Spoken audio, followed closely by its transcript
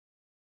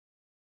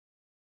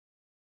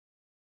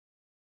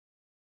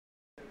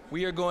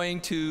We are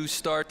going to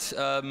start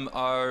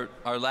our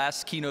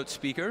last keynote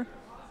speaker.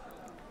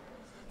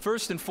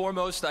 First and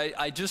foremost,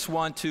 I just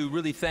want to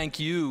really thank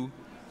you.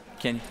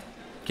 Can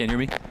you hear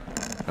me?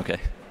 Okay.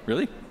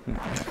 Really?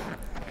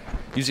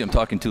 Usually I'm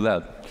talking too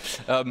loud.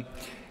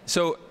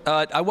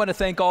 I want to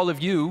thank all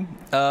of you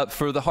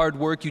for the hard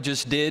work you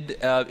just did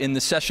in the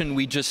session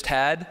we just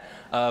had.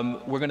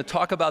 We're going to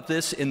talk about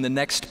this in the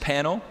next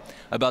panel,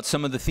 about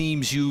some of the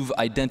themes you've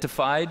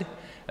identified.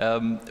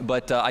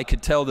 But I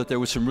could tell that there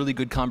was some really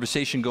good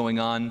conversation going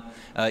on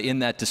in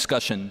that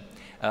discussion.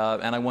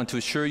 And I want to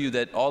assure you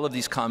that all of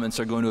these comments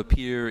are going to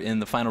appear in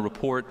the final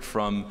report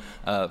from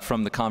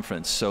the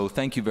conference. So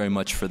thank you very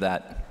much for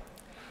that.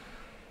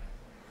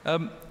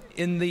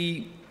 In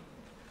the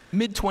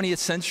mid-20th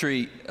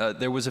century,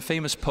 there was a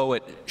famous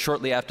poet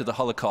shortly after the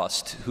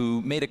Holocaust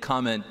who made a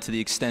comment to the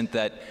extent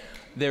that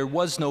there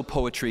was no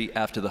poetry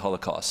after the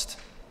Holocaust.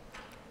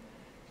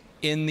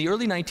 In the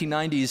early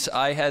 1990s,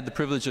 I had the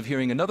privilege of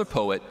hearing another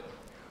poet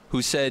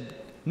who said,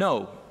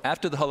 no,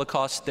 after the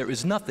Holocaust, there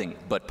is nothing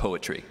but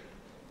poetry.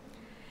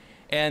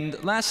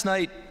 And last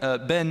night,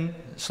 Ben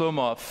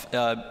Slomoff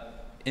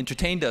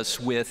entertained us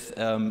with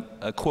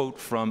a quote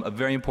from a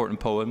very important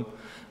poem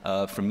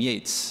from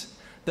Yeats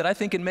that I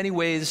think in many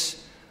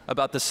ways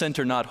about the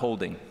center not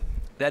holding,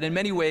 that in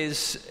many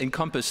ways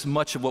encompassed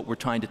much of what we're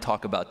trying to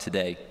talk about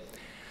today.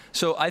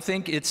 So I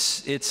think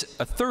it's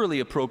a thoroughly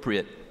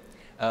appropriate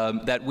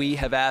that we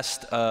have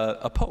asked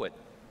a poet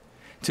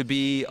to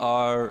be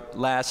our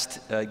last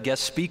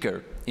guest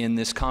speaker in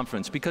this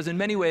conference, because in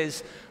many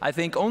ways, I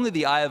think only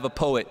the eye of a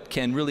poet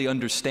can really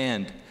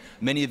understand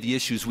many of the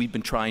issues we've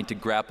been trying to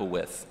grapple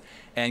with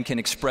and can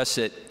express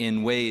it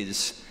in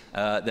ways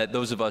that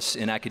those of us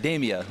in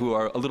academia who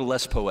are a little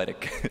less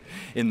poetic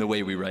in the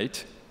way we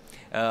write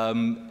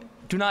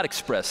do not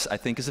express, I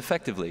think, as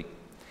effectively.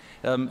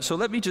 So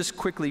let me just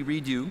quickly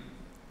read you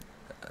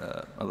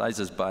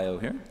Eliza's bio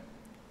here.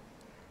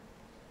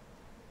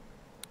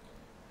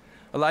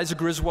 Eliza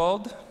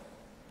Griswold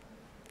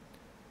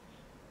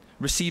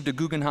received a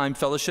Guggenheim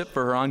Fellowship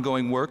for her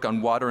ongoing work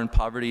on water and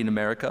poverty in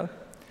America.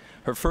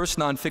 Her first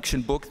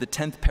nonfiction book, The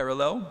 10th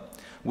Parallel,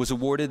 was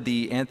awarded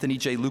the Anthony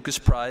J. Lucas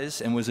Prize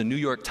and was a New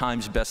York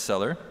Times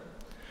bestseller.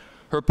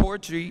 Her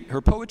poetry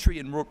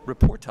and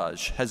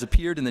reportage has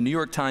appeared in the New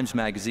York Times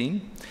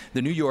Magazine,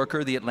 The New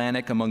Yorker, The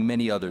Atlantic, among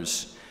many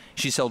others.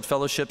 She's held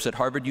fellowships at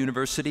Harvard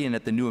University and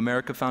at the New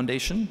America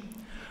Foundation.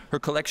 Her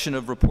collection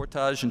of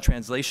reportage and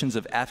translations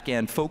of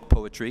Afghan folk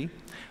poetry,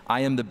 I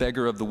Am the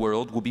Beggar of the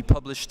World, will be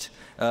published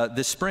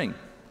this spring,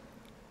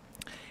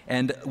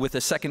 and with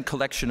a second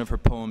collection of her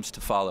poems to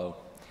follow.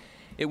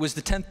 It was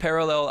the 10th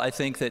parallel, I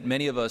think, that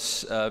many of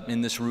us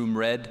in this room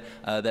read,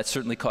 that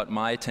certainly caught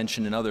my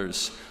attention and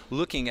others,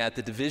 looking at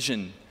the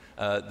division,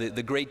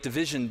 the great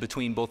division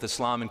between both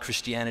Islam and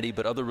Christianity,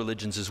 but other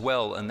religions as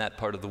well in that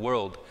part of the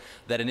world,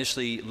 that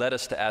initially led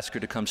us to ask her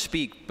to come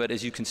speak. But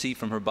as you can see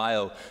from her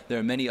bio, there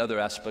are many other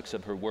aspects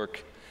of her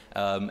work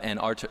and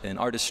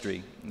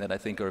artistry that I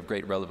think are of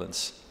great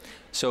relevance.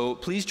 So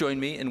please join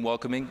me in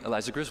welcoming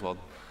Eliza Griswold.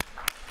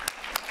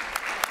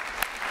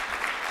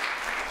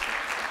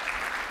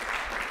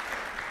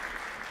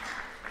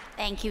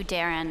 Thank you,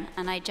 Darren.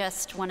 And I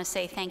just want to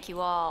say thank you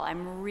all.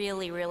 I'm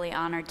really, really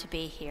honored to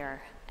be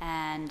here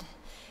and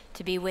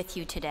to be with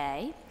you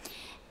today.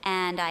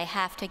 And I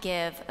have to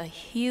give a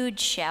huge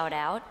shout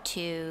out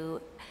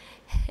to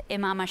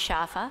Imama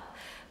Shafa,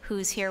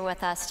 who's here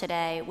with us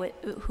today,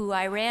 who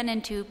I ran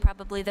into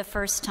probably the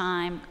first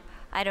time,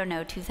 I don't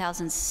know,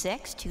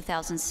 2006,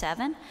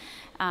 2007,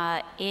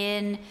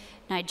 in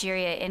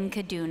Nigeria, in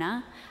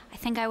Kaduna. I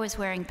think I was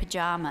wearing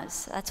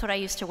pajamas. That's what I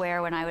used to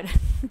wear when I would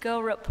go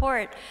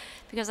report,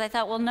 because I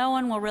thought, well, no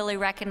one will really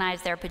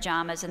recognize their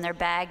pajamas, and they're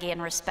baggy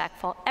and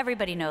respectful.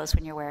 Everybody knows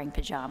when you're wearing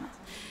pajamas.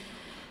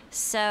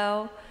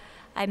 So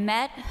I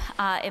met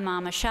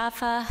Imama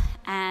Shafa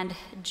and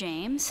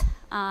James,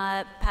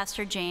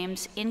 Pastor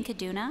James, in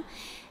Kaduna,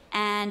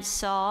 and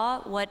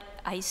saw what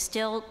I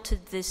still, to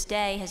this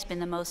day, has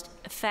been the most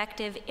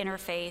effective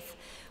interfaith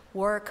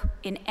work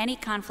in any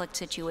conflict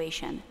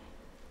situation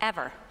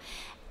ever.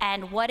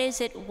 And what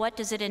is it? What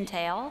does it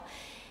entail?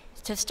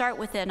 To start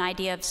with an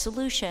idea of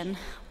solution,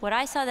 what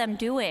I saw them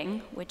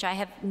doing, which I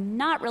have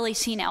not really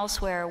seen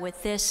elsewhere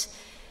with this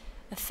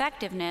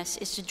effectiveness,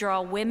 is to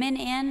draw women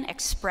in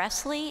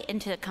expressly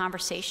into the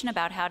conversation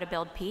about how to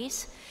build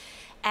peace,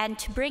 and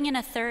to bring in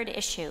a third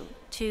issue.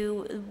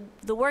 To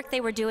the work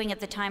they were doing at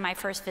the time I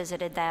first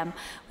visited them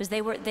was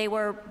they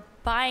were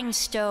buying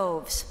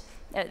stoves.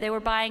 They were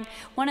buying,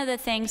 one of the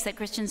things that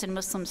Christians and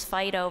Muslims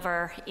fight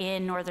over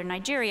in northern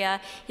Nigeria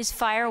is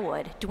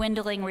firewood,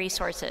 dwindling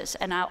resources,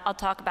 and I'll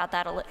talk about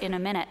that in a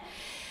minute.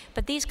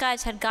 But these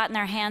guys had gotten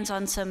their hands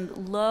on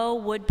some low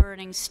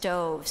wood-burning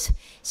stoves.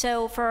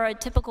 So for a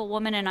typical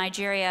woman in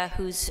Nigeria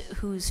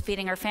who's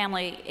feeding her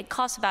family, it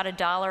costs about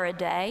 $1 a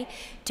day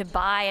to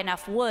buy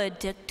enough wood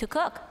to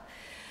cook.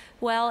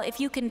 Well, if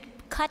you can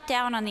cut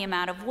down on the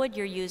amount of wood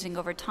you're using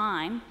over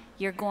time,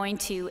 you're going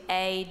to,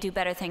 A, do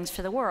better things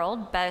for the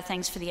world, better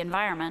things for the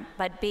environment,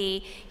 but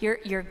B,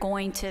 you're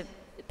going to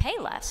pay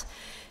less.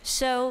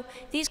 So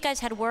these guys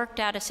had worked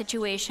out a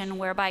situation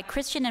whereby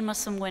Christian and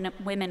Muslim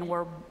women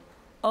were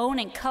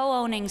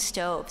co-owning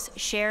stoves,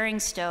 sharing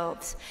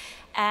stoves.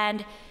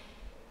 And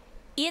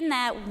in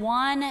that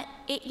one,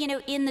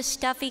 in the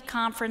stuffy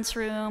conference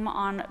room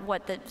on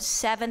the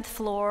 7th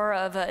floor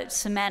of a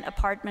cement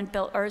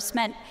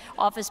cement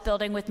office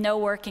building with no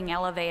working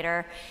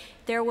elevator,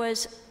 there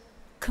was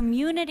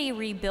community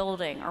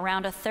rebuilding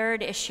around a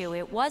third issue.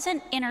 It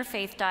wasn't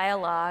interfaith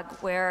dialogue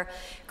where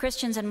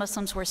Christians and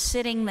Muslims were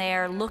sitting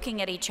there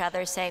looking at each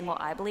other saying, well,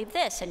 I believe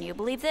this and you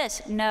believe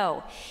this.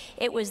 No,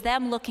 it was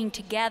them looking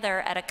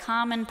together at a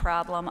common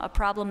problem, a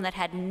problem that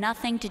had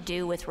nothing to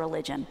do with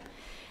religion.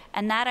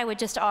 And that I would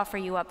just offer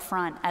you up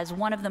front as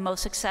one of the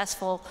most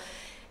successful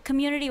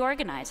community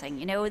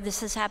organizing.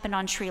 This has happened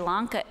on Sri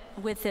Lanka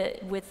with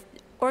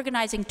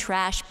organizing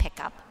trash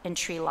pickup in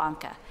Sri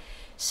Lanka.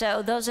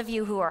 So those of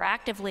you who are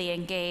actively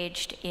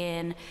engaged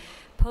in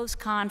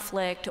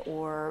post-conflict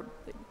or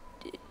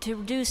to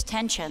reduce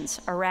tensions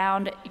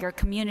around your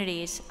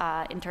communities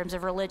in terms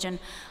of religion,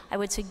 I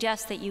would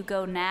suggest that you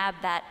go nab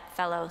that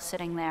fellow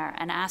sitting there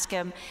and ask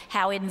him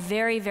how in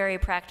very, very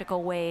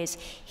practical ways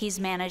he's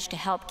managed to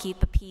help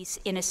keep the peace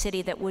in a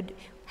city that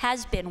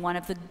has been one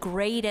of the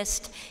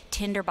greatest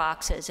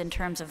tinderboxes in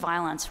terms of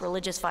violence,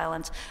 religious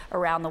violence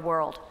around the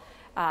world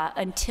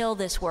until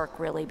this work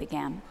really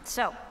began.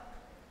 So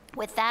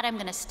with that, I'm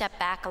going to step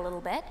back a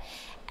little bit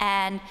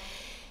and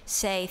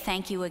say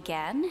thank you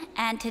again.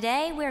 And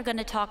today we're going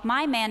to talk,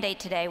 my mandate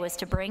today was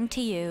to bring to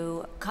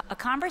you a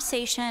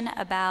conversation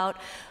about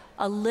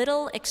a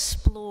little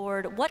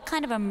explored, what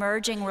kind of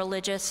emerging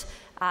religious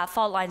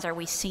fault lines are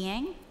we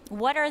seeing?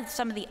 What are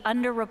some of the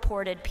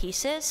underreported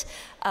pieces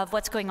of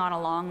what's going on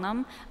along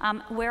them?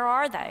 Where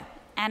are they?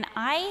 And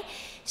I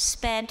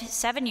spent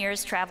 7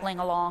 years traveling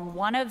along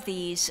one of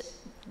these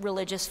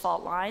religious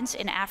fault lines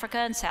in Africa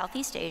and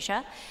Southeast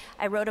Asia.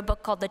 I wrote a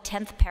book called The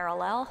 10th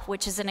Parallel,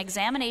 which is an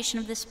examination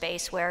of the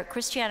space where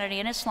Christianity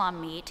and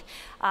Islam meet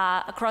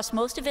across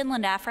most of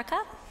inland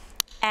Africa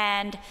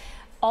and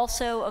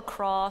also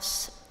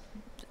across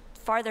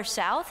farther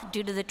south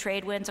due to the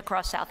trade winds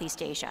across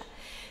Southeast Asia.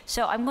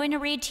 So I'm going to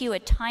read to you I'm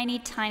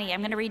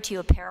going to read to you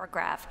a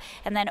paragraph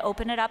and then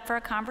open it up for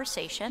a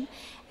conversation.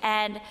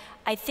 And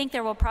I think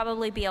there will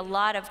probably be a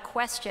lot of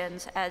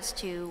questions as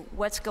to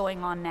what's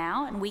going on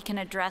now, and we can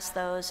address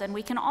those. And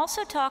we can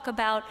also talk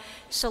about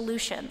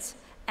solutions.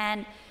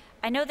 And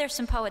I know there's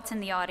some poets in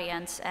the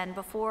audience, and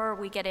before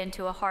we get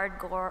into a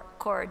hardcore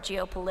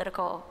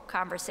geopolitical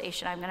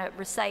conversation, I'm going to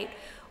recite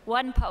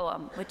one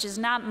poem, which is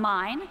not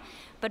mine,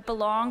 but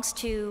belongs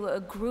to a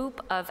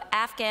group of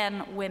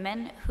Afghan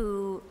women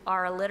who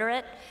are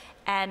illiterate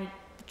and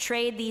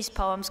trade these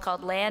poems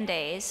called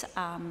landays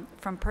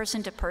from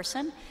person to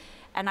person.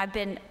 And I've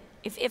been,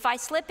 if I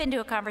slip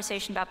into a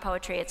conversation about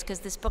poetry, it's because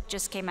this book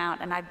just came out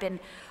and I've been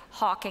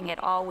hawking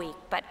it all week.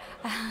 But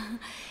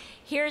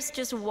here's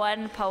just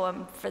one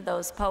poem for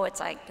those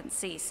poets I can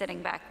see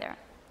sitting back there.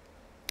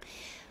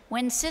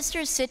 When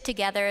sisters sit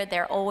together,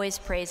 they're always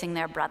praising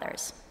their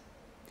brothers.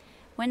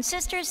 When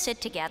sisters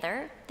sit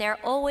together, they're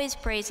always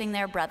praising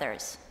their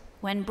brothers.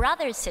 When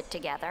brothers sit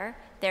together,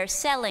 they're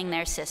selling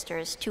their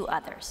sisters to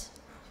others.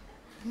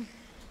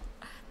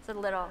 It's a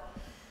little,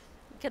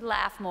 you could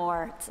laugh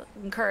more, it's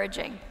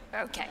encouraging.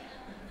 Okay.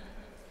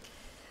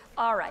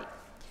 All right.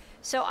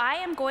 So I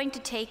am going to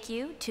take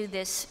you to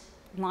this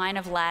line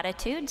of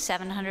latitude,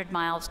 700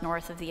 miles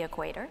north of the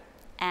equator,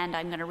 and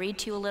I'm going to read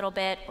to you a little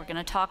bit. We're going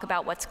to talk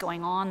about what's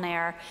going on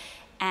there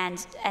and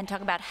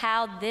talk about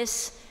how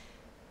this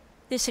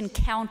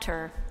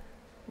encounter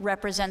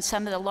represents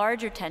some of the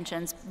larger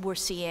tensions we're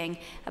seeing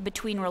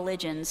between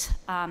religions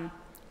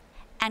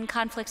and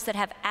conflicts that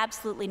have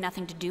absolutely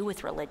nothing to do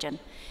with religion,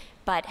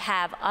 but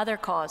have other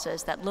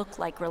causes that look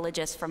like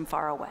religious from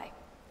far away.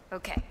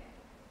 Okay.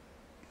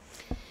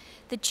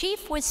 The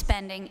chief was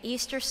spending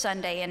Easter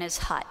Sunday in his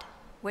hut,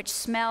 which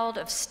smelled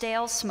of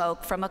stale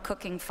smoke from a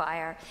cooking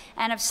fire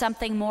and of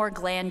something more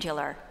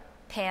glandular,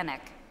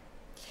 panic.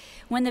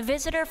 When the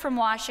visitor from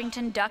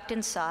Washington ducked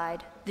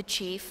inside, the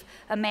chief,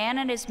 a man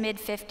in his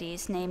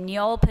mid-50s named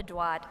Niol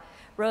Pedwad,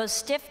 rose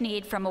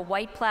stiff-kneed from a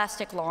white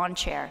plastic lawn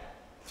chair.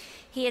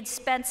 He had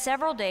spent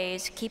several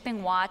days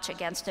keeping watch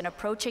against an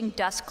approaching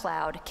dust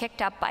cloud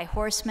kicked up by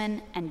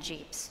horsemen and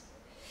jeeps.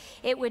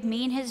 It would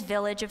mean his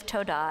village of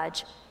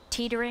Todaj,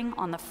 teetering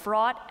on the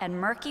fraught and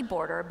murky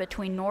border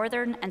between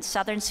northern and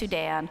southern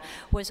Sudan,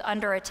 was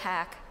under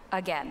attack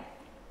again.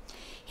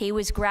 He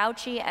was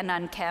grouchy and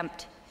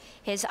unkempt,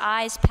 his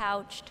eyes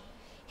pouched,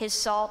 his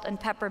salt and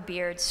pepper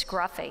beard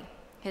scruffy,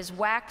 his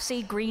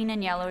waxy green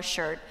and yellow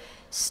shirt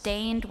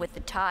stained with the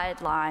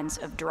tied lines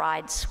of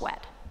dried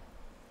sweat.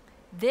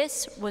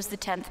 This was the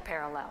 10th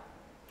parallel,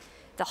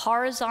 the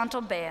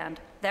horizontal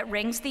band that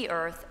rings the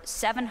earth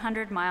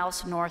 700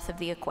 miles north of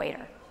the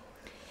equator.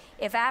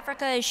 If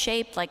Africa is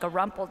shaped like a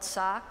rumpled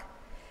sock,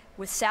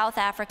 with South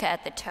Africa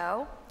at the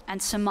toe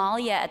and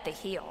Somalia at the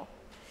heel,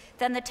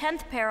 then the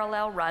 10th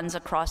parallel runs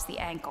across the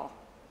ankle.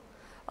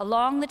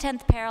 Along the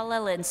 10th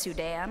parallel in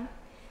Sudan,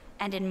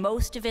 and in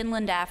most of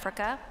inland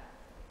Africa,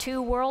 two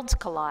worlds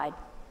collide.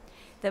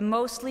 The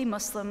mostly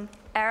Muslim,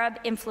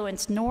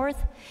 Arab-influenced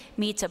North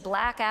meets a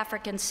black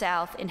African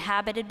South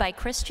inhabited by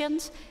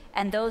Christians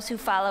and those who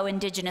follow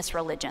indigenous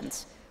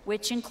religions,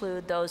 which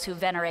include those who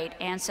venerate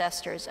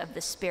ancestors of the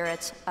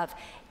spirits of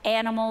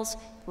animals,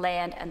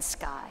 land, and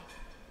sky.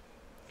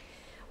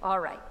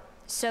 All right,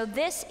 so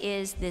this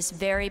is this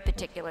very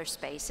particular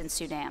space in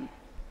Sudan.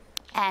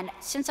 And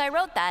since I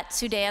wrote that,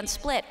 Sudan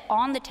split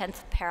on the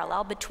 10th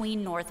parallel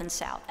between North and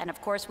South. And of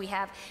course, we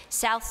have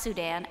South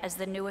Sudan as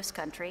the newest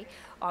country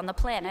on the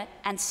planet.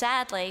 And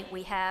sadly,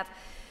 we have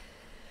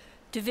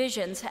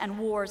divisions and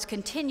wars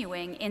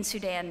continuing in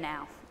Sudan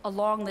now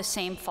along the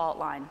same fault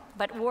line,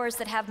 but wars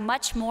that have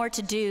much more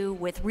to do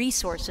with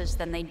resources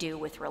than they do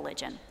with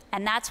religion.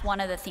 And that's one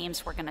of the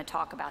themes we're going to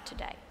talk about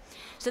today.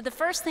 So the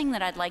first thing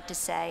that I'd like to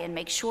say, and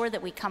make sure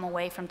that we come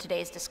away from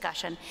today's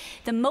discussion,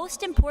 the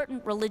most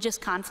important religious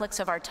conflicts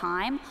of our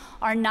time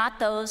are not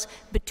those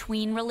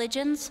between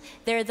religions,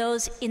 they're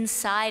those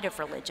inside of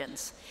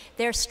religions.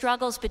 They're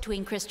struggles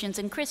between Christians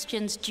and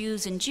Christians,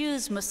 Jews and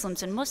Jews,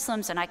 Muslims and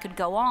Muslims, and I could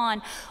go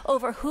on,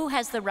 over who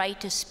has the right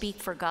to speak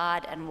for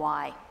God and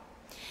why.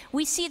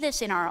 We see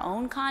this in our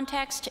own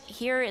context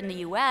here in the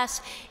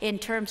US in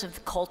terms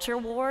of culture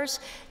wars,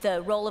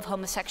 the role of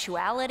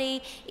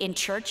homosexuality in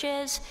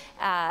churches,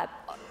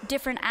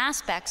 different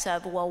aspects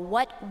of, well,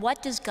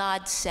 what does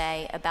God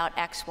say about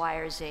X, Y,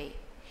 or Z?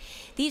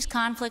 These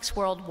conflicts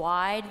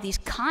worldwide, these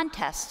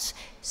contests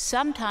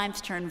sometimes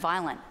turn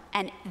violent,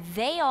 and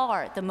they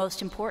are the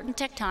most important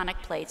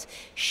tectonic plates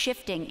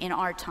shifting in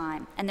our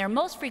time, and they're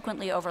most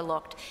frequently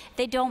overlooked.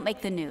 They don't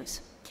make the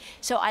news.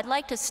 So I'd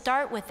like to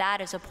start with that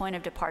as a point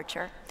of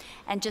departure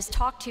and just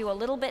talk to you a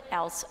little bit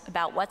else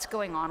about what's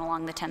going on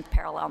along the 10th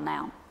parallel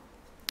now.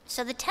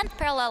 So the 10th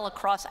parallel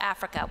across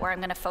Africa, where I'm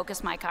going to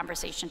focus my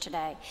conversation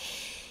today,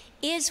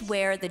 is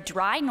where the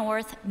dry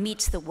north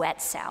meets the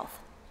wet south.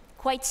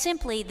 Quite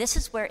simply, this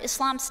is where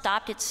Islam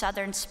stopped its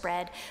southern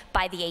spread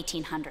by the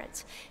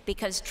 1800s,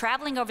 because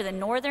traveling over the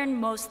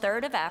northernmost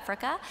third of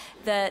Africa,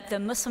 the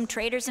Muslim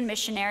traders and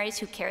missionaries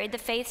who carried the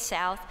faith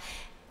south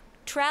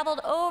traveled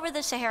over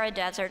the Sahara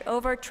Desert,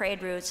 over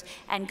trade routes,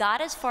 and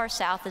got as far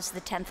south as the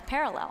 10th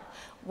parallel,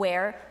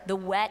 where the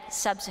wet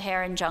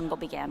sub-Saharan jungle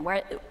began,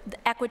 where the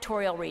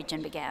equatorial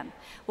region began.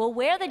 Well,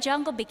 where the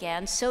jungle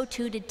began, so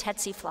too did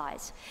tsetse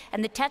flies.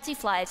 And the tsetse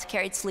flies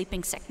carried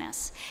sleeping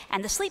sickness.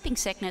 And the sleeping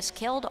sickness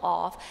killed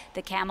off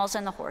the camels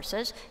and the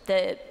horses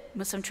the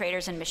Muslim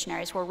traders and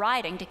missionaries were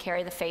riding to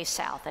carry the faith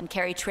south and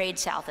carry trade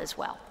south as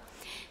well.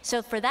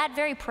 So for that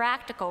very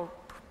practical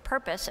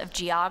purpose of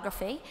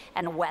geography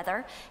and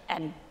weather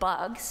and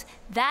bugs,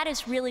 that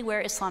is really where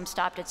Islam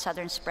stopped its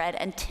southern spread.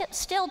 And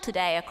still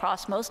today,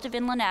 across most of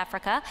inland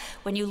Africa,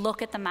 when you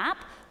look at the map,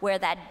 where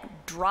that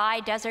dry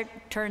desert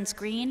turns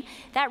green,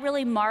 that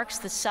really marks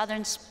the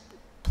southern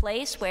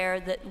place where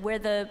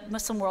the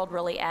Muslim world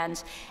really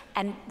ends.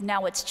 And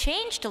now what's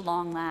changed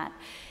along that,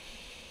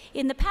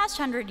 in the past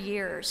 100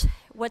 years,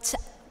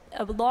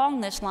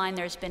 along this line,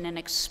 there's been an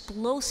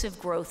explosive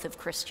growth of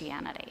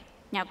Christianity.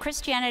 Now,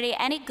 Christianity,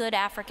 any good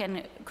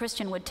African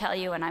Christian would tell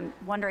you, and I'm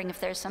wondering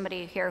if there's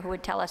somebody here who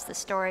would tell us the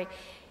story,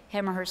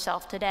 him or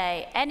herself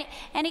today.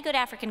 Any good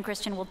African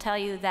Christian will tell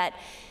you that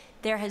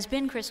there has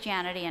been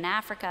Christianity in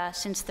Africa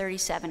since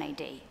 37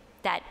 AD.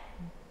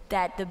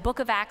 That the book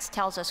of Acts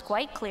tells us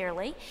quite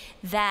clearly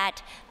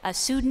that a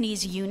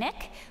Sudanese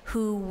eunuch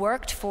who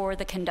worked for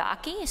the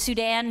Kandaki,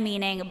 Sudan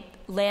meaning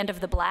land of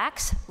the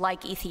blacks,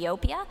 like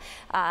Ethiopia,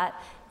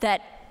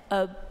 that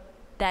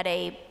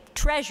a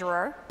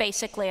treasurer,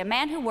 basically a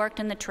man who worked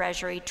in the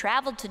treasury,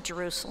 traveled to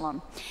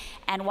Jerusalem,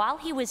 and while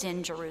he was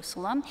in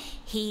Jerusalem,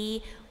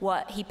 he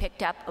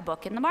picked up a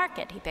book in the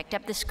market. He picked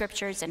up the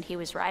scriptures, and he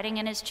was riding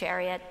in his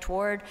chariot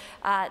toward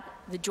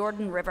the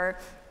Jordan River,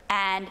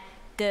 and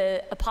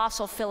the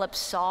apostle Philip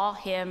saw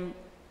him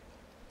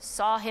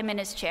in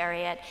his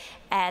chariot,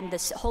 and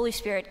the Holy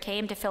Spirit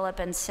came to Philip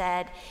and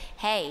said,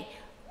 "Hey,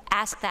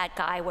 ask that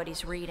guy what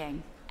he's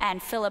reading." And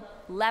Philip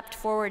leapt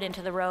forward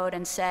into the road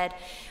and said,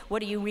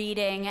 "What are you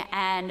reading?"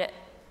 And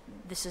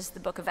this is the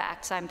book of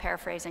Acts, I'm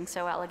paraphrasing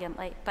so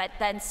elegantly. But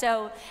then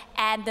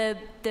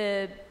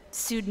the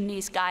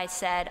Sudanese guy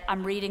said,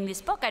 "I'm reading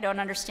this book, I don't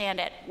understand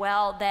it."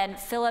 Well, then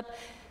Philip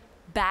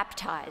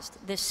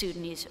baptized this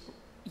Sudanese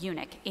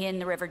eunuch in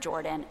the River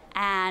Jordan.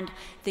 And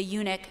the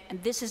eunuch,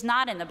 and this is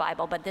not in the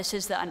Bible, but this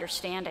is the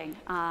understanding,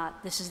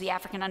 this is the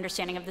African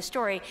understanding of the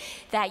story,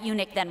 that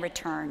eunuch then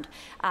returned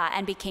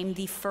and became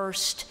the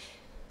first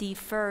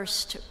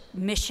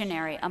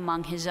missionary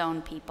among his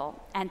own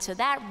people. And so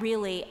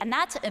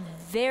that's a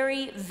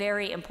very,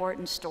 very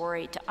important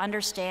story to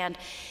understand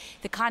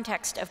the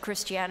context of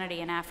Christianity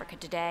in Africa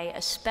today,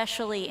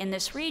 especially in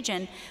this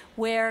region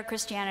where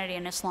Christianity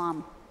and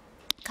Islam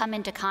come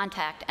into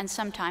contact and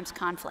sometimes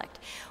conflict.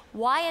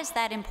 Why is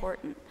that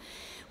important?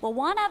 Well,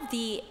 one of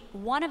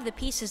the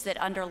pieces that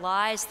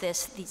underlies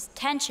this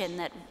tension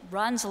that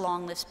runs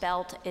along this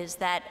belt is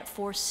that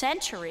for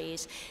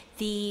centuries,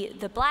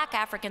 the black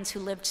Africans who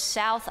lived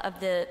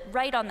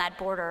right on that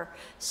border,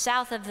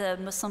 south of the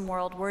Muslim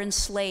world, were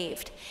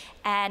enslaved.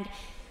 And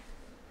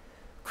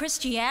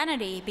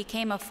Christianity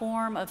became a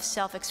form of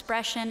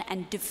self-expression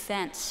and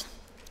defense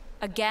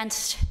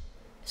against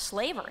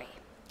slavery.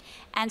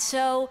 And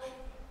so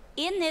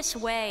in this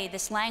way,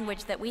 this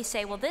language that we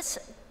say, well,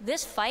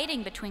 this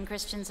fighting between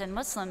Christians and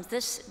Muslims,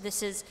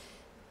 this is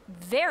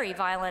very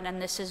violent,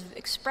 and this is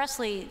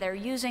expressly, they're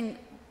using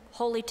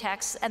holy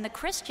texts, and the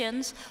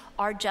Christians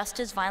are just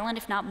as violent,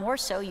 if not more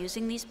so,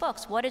 using these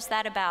books. What is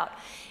that about?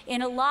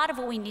 In a lot of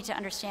what we need to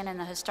understand in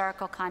the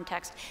historical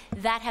context,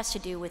 that has to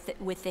do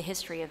with the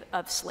history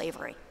of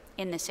slavery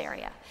in this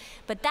area.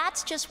 But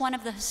that's just one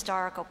of the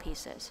historical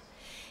pieces.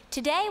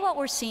 Today, what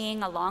we're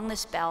seeing along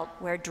this belt,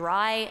 where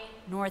dry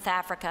North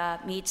Africa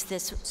meets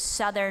this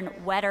southern,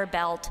 wetter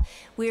belt,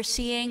 we're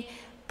seeing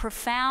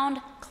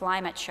profound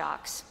climate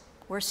shocks.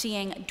 We're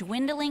seeing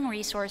dwindling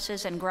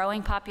resources and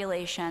growing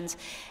populations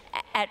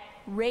at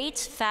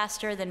rates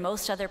faster than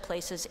most other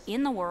places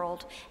in the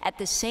world. At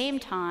the same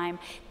time,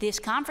 this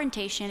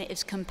confrontation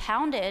is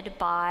compounded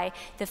by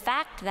the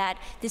fact that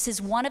this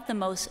is one of the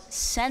most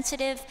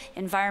sensitive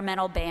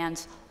environmental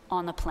bands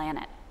on the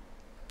planet.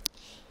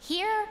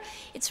 Here,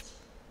 it's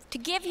to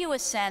give you a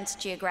sense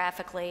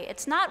geographically,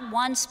 it's not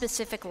one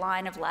specific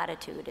line of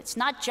latitude. It's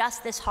not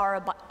just this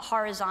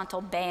horizontal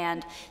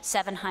band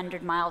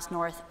 700 miles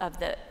north of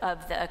the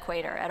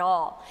equator at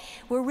all.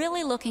 We're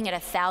really looking at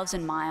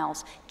 1,000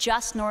 miles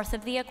just north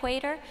of the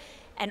equator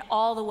and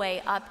all the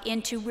way up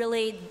into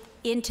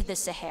the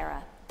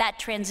Sahara, that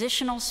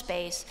transitional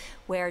space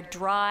where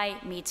dry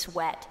meets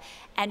wet,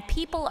 and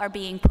people are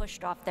being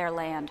pushed off their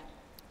land.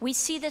 We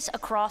see this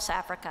across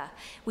Africa.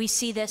 We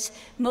see this,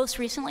 most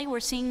recently, we're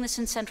seeing this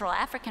in Central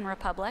African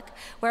Republic,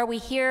 where we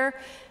hear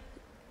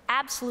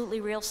absolutely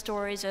real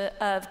stories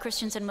of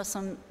Christians and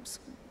Muslims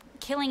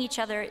killing each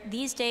other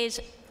these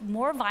days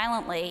more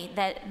violently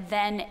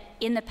than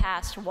in the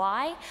past.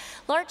 Why?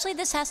 Largely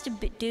this has to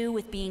do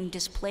with being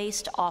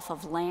displaced off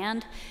of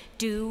land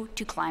due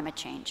to climate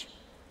change.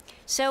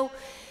 So,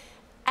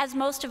 as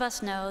most of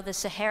us know, the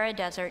Sahara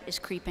Desert is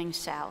creeping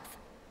south.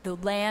 The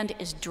land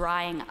is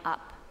drying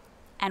up.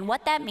 And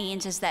what that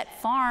means is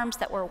that farms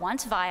that were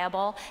once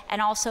viable,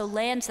 and also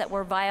lands that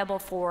were viable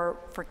for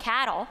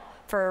cattle,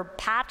 for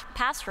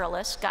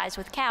pastoralists, guys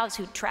with cows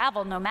who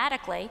travel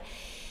nomadically,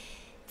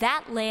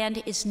 that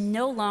land is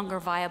no longer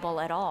viable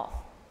at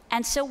all.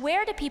 And so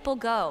where do people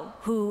go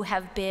who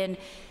have been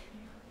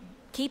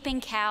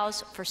keeping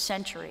cows for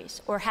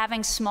centuries or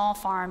having small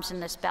farms in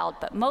this belt?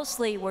 But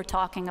mostly we're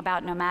talking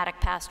about nomadic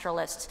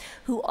pastoralists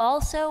who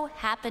also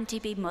happen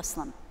to be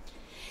Muslim.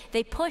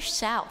 They push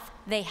south.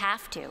 They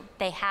have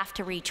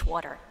to reach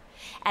water.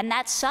 And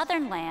that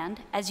southern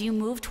land, as you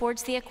move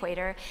towards the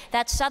equator,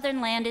 that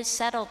southern land is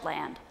settled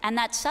land, and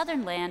that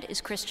southern land is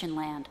Christian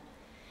land.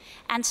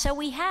 And so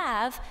we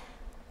have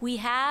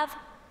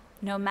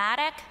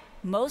nomadic,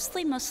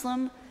 mostly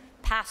Muslim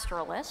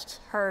pastoralists,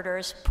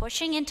 herders,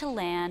 pushing into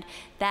land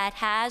that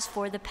has,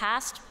 for the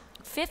past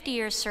 50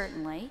 years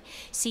certainly,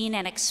 seen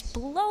an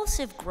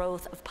explosive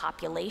growth of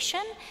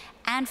population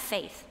and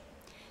faith.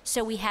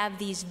 So we have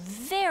these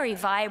very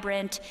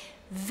vibrant,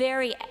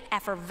 very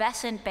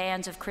effervescent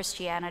bands of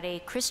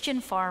Christianity,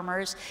 Christian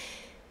farmers,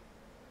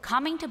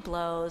 coming to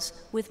blows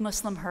with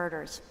Muslim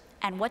herders.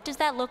 And what does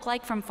that look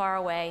like from far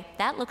away?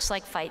 That looks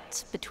like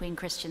fights between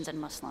Christians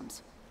and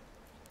Muslims.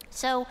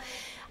 So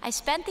I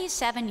spent these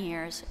 7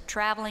 years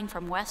traveling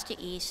from west to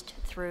east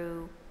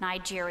through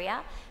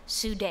Nigeria,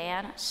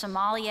 Sudan,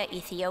 Somalia,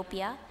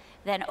 Ethiopia,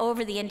 then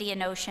over the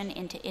Indian Ocean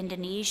into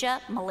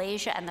Indonesia,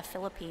 Malaysia, and the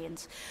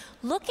Philippines,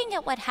 looking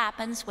at what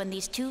happens when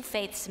these two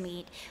faiths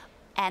meet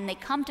and they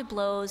come to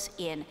blows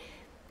in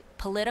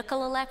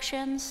political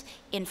elections,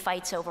 in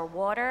fights over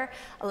water,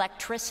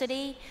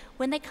 electricity,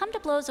 when they come to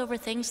blows over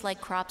things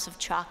like crops of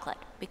chocolate.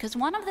 Because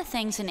one of the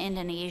things in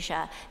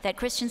Indonesia that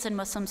Christians and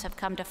Muslims have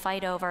come to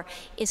fight over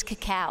is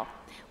cacao.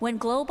 When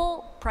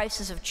global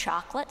prices of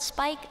chocolate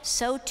spike,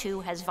 so too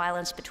has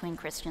violence between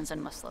Christians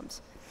and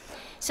Muslims.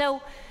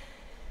 So,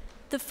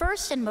 the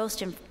first and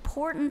most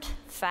important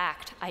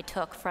fact I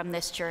took from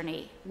this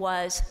journey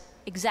was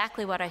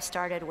exactly what I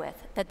started with,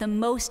 that the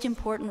most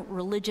important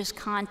religious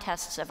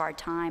contests of our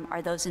time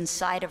are those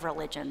inside of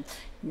religion,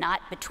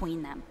 not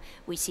between them.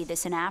 We see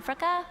this in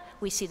Africa,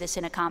 we see this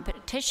in a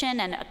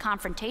competition and a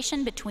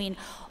confrontation between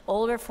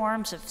older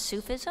forms of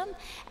Sufism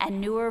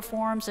and newer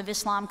forms of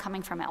Islam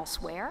coming from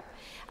elsewhere.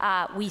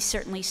 We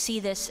certainly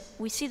see this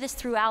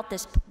throughout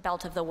this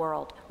belt of the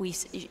world.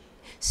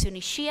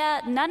 Sunni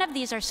Shia, none of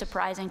these are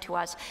surprising to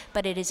us,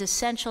 but it is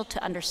essential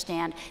to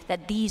understand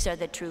that these are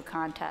the true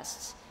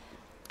contests.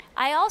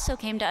 I also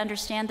came to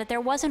understand that there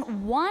wasn't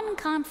one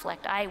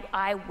conflict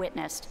I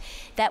witnessed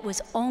that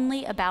was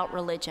only about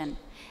religion.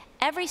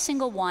 Every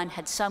single one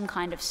had some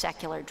kind of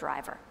secular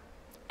driver.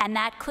 And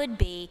that could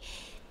be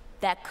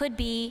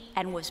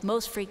and was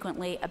most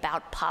frequently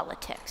about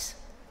politics.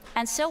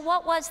 And so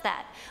what was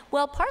that?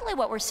 Well, partly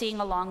what we're seeing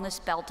along this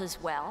belt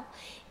as well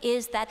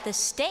is that the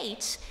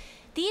states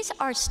These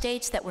are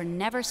states that were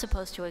never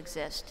supposed to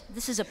exist.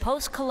 This is a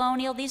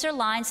post-colonial, these are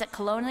lines that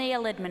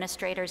colonial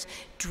administrators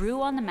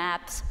drew on the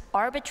maps,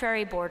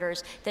 arbitrary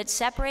borders that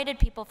separated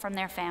people from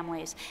their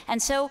families. And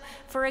so,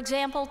 for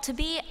example, to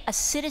be a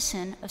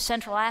citizen of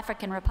Central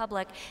African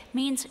Republic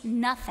means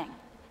nothing.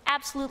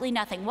 Absolutely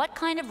nothing. What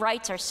kind of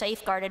rights are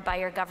safeguarded by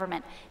your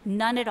government?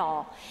 None at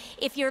all.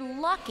 If you're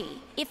lucky,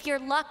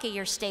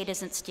 your state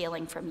isn't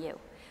stealing from you.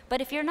 But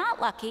if you're not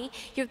lucky,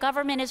 your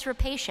government is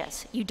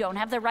rapacious. You don't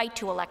have the right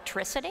to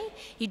electricity.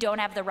 You don't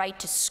have the right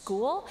to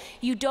school.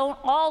 You don't,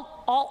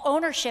 all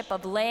ownership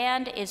of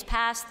land is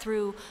passed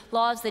through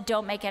laws that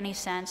don't make any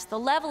sense. The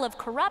level of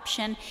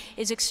corruption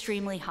is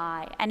extremely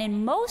high. And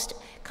in most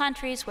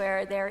countries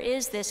where there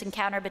is this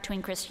encounter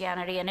between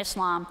Christianity and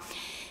Islam,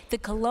 the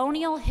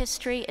colonial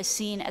history is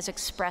seen as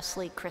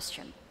expressly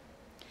Christian.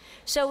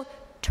 So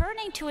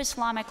turning to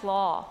Islamic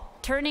law,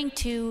 turning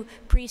to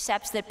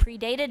precepts that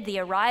predated the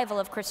arrival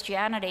of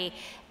Christianity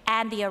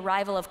and the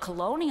arrival of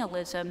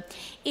colonialism,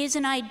 is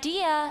an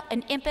idea,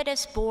 an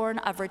impetus born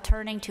of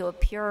returning to a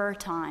purer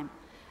time,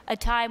 a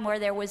time where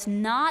there was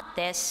not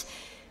this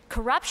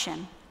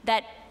corruption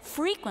that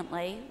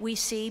frequently we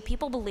see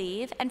people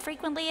believe, and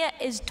frequently it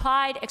is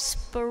tied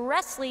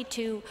expressly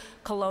to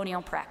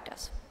colonial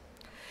practice.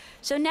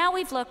 So now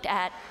we've looked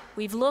at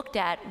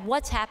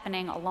what's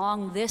happening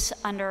along this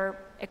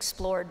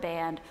underexplored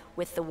band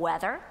with the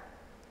weather.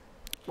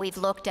 We've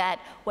looked at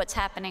what's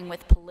happening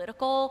with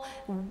political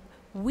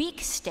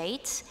weak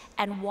states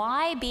and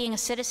why being a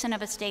citizen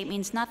of a state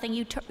means nothing.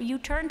 You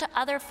turn to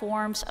other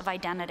forms of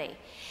identity.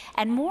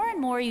 And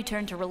more you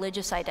turn to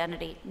religious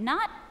identity,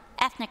 not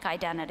ethnic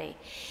identity.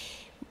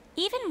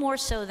 Even more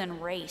so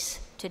than race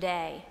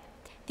today,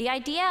 the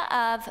idea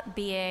of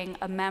being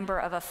a member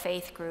of a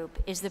faith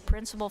group is the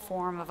principal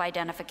form of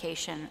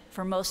identification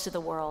for most of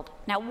the world.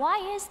 Now, why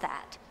is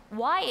that?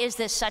 Why is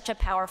this such a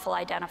powerful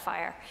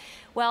identifier?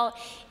 Well,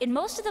 in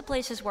most of the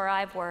places where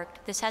I've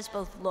worked, this has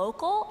both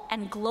local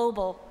and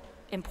global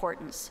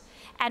importance.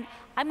 And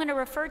I'm going to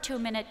refer to a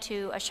minute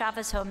to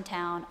Ashava's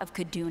hometown of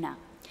Kaduna,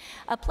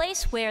 a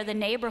place where the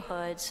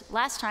neighborhoods,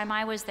 last time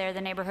I was there, the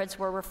neighborhoods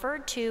were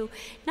referred to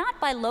not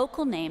by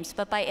local names,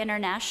 but by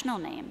international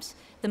names.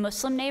 The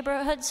Muslim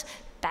neighborhoods,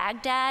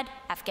 Baghdad,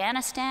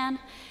 Afghanistan,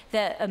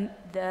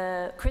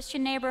 the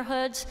Christian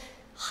neighborhoods,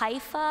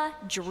 Haifa,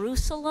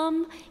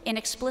 Jerusalem,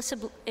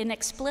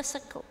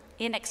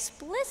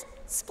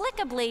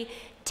 inexplicably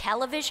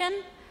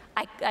television.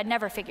 I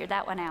never figured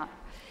that one out.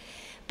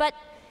 But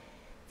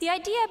the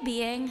idea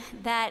being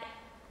that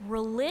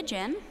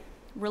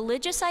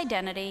religious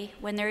identity,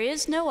 when there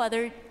is no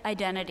other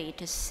identity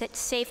to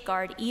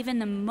safeguard even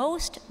the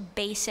most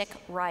basic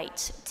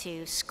rights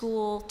to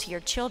school, to your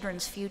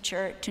children's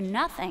future, to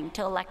nothing,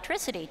 to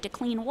electricity, to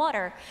clean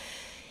water,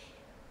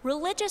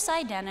 religious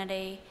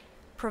identity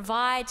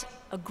provides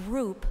a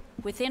group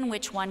within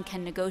which one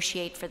can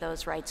negotiate for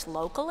those rights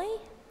locally,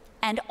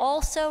 and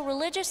also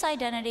religious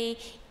identity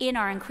in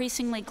our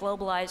increasingly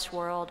globalized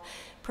world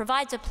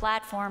provides a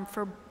platform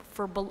for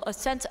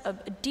a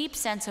deep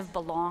sense of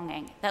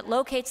belonging that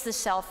locates the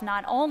self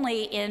not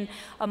only in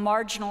a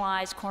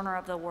marginalized corner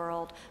of the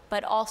world,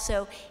 but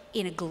also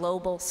in a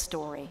global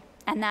story.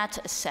 And that's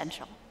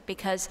essential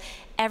because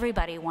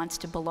everybody wants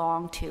to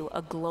belong to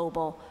a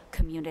global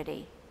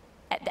community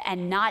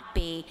and not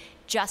be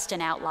just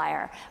an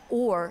outlier.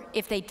 Or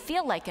if they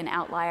feel like an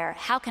outlier,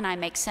 how can I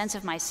make sense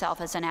of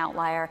myself as an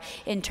outlier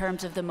in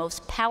terms of the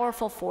most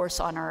powerful force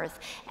on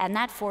earth? And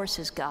that force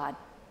is God.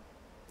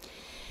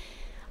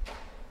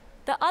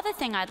 The other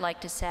thing I'd like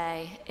to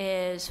say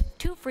is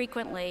too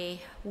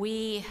frequently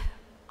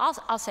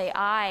I'll say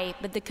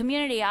but the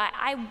community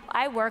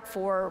I work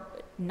for,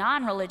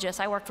 non-religious,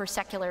 I work for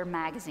secular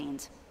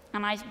magazines.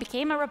 And I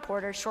became a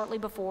reporter shortly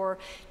before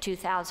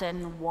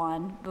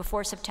 2001,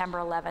 before September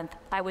 11th.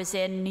 I was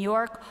in New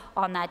York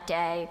on that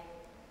day.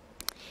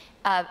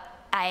 I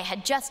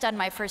had just done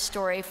my first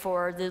story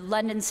for the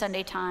London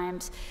Sunday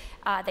Times.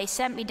 They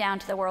sent me down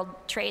to the World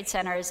Trade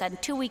Centers,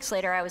 and 2 weeks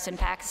later I was in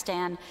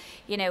Pakistan,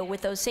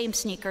 with those same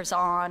sneakers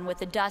on, with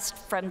the dust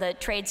from the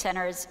trade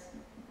centers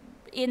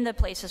in the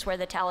places where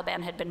the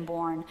Taliban had been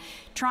born,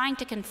 trying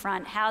to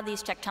confront how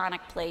these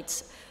tectonic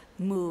plates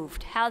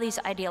moved, how these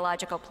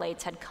ideological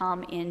plates had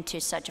come into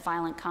such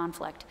violent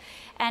conflict.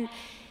 And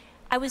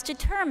I was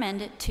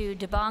determined to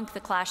debunk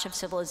the clash of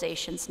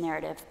civilizations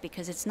narrative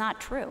because it's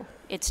not true.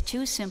 It's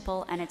too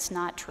simple and it's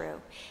not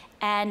true.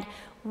 And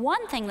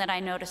one thing that I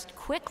noticed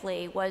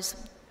quickly was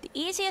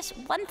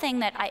one thing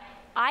that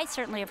I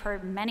certainly have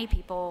heard many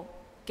people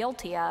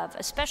guilty of,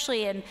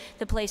 especially in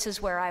the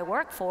places where I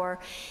work for,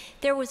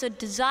 there was a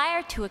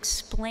desire to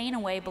explain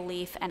away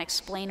belief and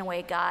explain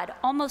away God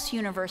almost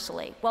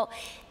universally. Well,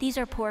 these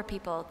are poor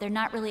people. They're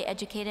not really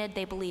educated.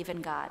 They believe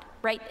in God,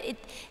 right?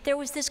 There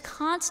was this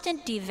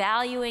constant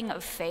devaluing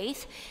of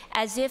faith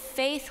as if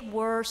faith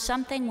were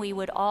something we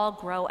would all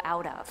grow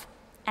out of.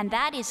 And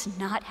that is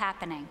not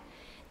happening.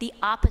 The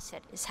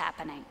opposite is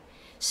happening.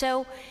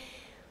 So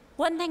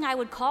one thing I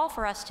would call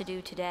for us to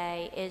do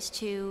today is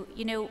to,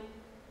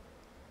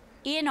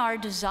 in our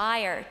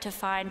desire to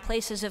find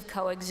places of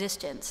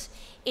coexistence.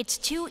 It's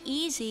too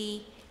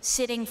easy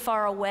sitting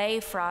far away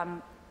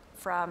from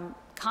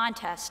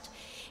contest.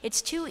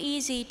 It's too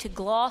easy to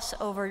gloss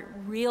over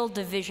real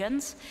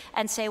divisions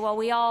and say, well,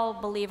 we all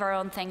believe our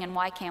own thing and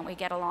why can't we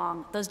get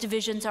along? Those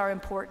divisions are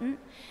important.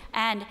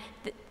 And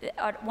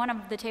at one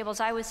of the tables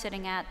I was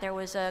sitting at, there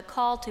was a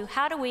call to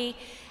how do we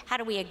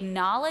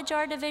acknowledge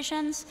our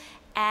divisions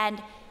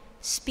and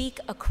speak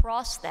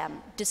across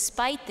them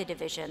despite the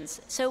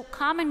divisions. So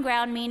common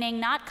ground meaning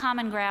not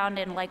common ground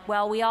in like,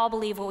 well, we all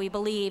believe what we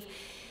believe,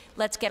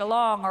 let's get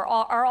along, or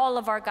all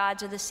of our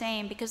gods are the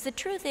same. Because the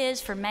truth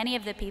is, for many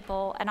of the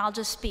people, and I'll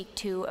just speak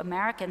to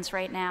Americans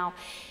right now,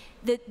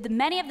 the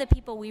many of the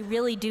people we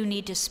really do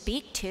need to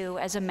speak to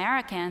as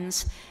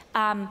Americans,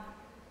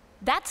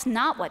 that's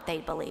not what they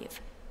believe.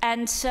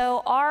 And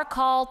so our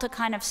call to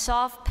kind of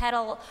soft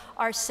pedal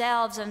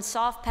ourselves and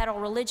soft pedal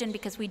religion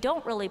because we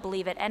don't really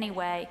believe it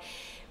anyway,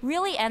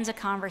 really ends a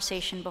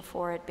conversation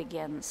before it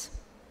begins.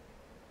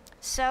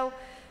 So I'm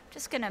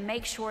just gonna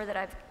make sure that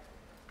I've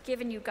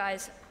given you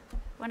guys, I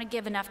wanna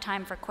give enough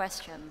time for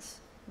questions.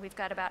 We've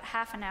got about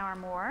half an hour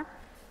more.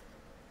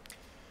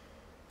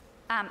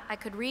 I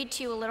could read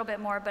to you a little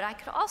bit more, but I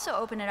could also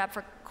open it up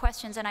for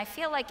questions. And I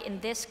feel like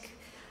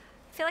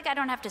I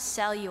don't have to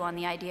sell you on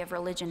the idea of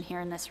religion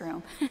here in this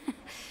room.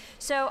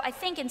 So I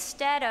think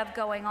instead of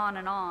going on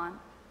and on,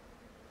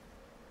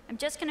 I'm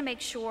just going to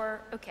make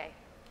sure, okay.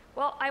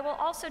 Well, I will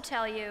also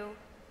tell you,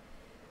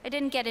 I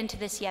didn't get into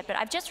this yet, but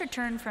I've just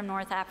returned from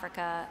North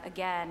Africa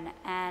again,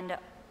 and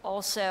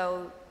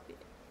also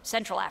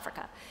Central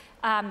Africa.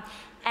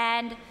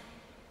 And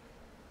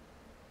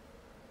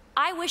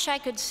I wish I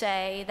could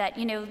say that,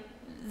 you know,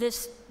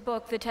 this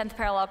book, The 10th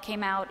Parallel,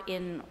 came out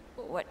in,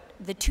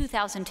 the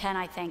 2010,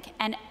 I think.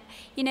 And,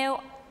 you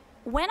know,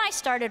 when I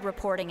started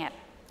reporting it,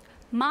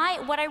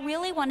 what I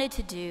really wanted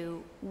to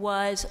do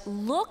was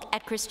look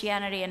at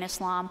Christianity and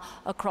Islam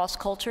across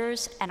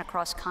cultures and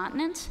across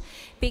continents,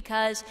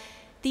 because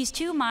these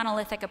two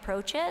monolithic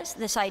approaches,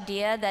 this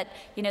idea that,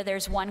 you know,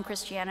 there's one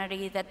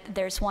Christianity, that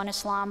there's one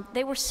Islam,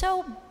 they were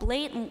so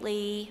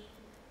blatantly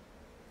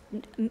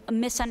a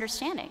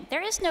misunderstanding.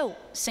 There is no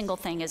single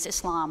thing as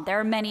Islam. There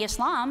are many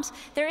Islams.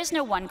 There is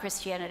no one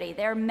Christianity.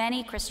 There are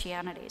many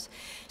Christianities.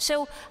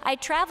 So I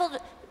traveled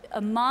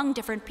among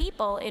different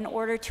people in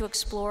order to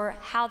explore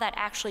how that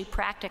actually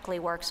practically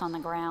works on the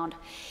ground.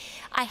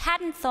 I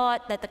hadn't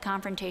thought that the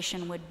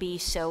confrontation would be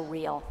so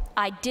real.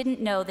 I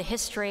didn't know the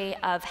history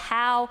of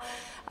how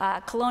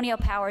colonial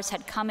powers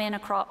had come in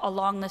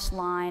along this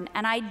line,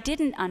 and I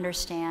didn't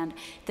understand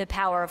the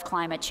power of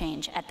climate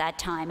change at that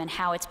time and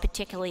how it's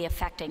particularly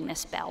affecting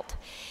this belt.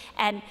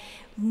 And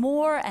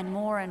more and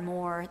more and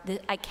more,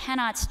 I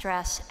cannot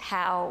stress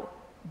how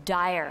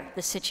dire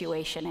the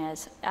situation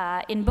is.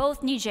 In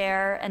both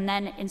Niger and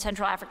then in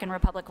Central African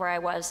Republic, where I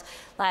was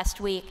last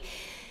week,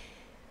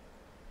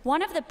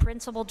 one of the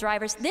principal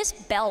drivers, this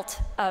belt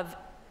of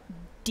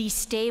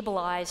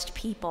destabilized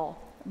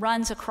people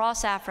runs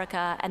across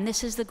Africa, and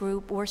this is the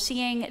group we're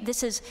seeing.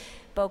 This is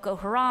Boko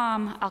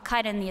Haram,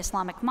 Al-Qaeda in the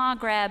Islamic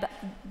Maghreb.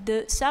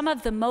 Some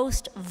of the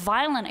most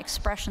violent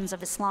expressions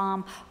of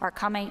Islam are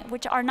coming,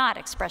 which are not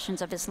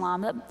expressions of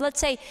Islam.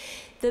 Let's say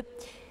the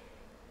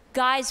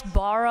guys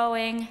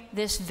borrowing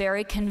this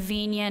very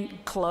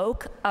convenient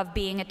cloak of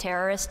being a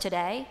terrorist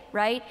today,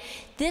 right?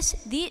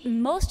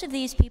 Most of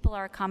these people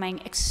are coming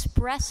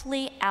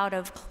expressly out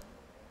of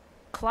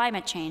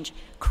climate change,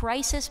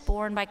 crisis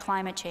born by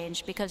climate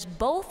change, because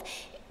both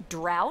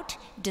drought,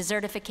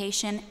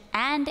 desertification,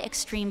 and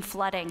extreme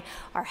flooding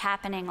are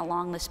happening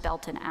along this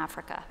belt in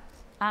Africa.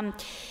 And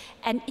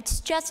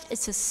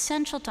it's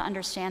essential to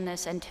understand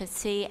this and to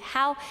see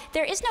how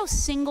there is no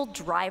single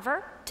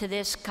driver to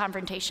this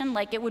confrontation.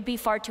 Like, it would be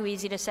far too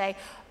easy to say,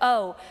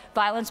 oh,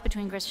 violence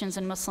between Christians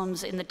and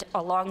Muslims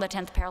along the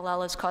 10th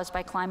parallel is caused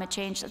by climate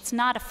change. That's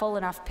not a full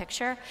enough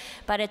picture,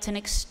 but it's an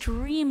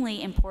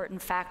extremely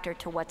important factor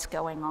to what's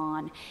going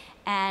on.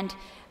 And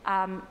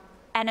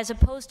as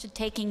opposed to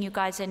taking you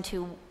guys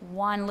into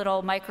one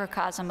little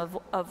microcosm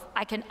of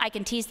I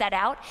can tease that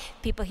out.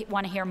 People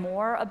want to hear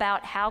more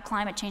about how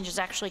climate change is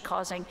actually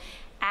causing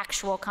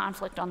actual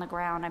conflict on the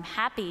ground. I'm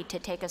happy to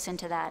take us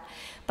into that.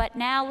 But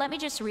now let me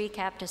just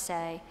recap to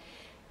say,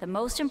 the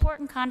most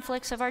important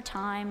conflicts of our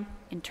time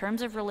in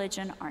terms of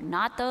religion are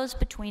not those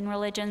between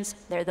religions,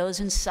 they're those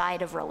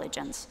inside of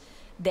religions.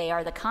 They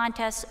are the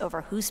contests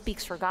over who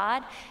speaks for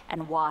God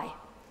and why.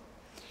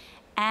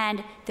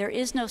 And there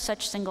is no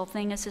such single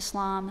thing as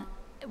Islam.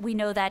 We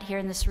know that here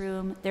in this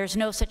room. There's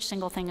no such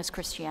single thing as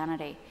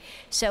Christianity.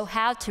 So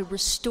how to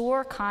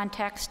restore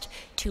context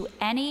to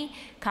any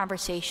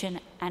conversation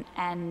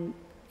and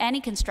any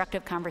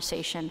constructive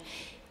conversation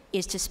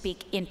is to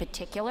speak in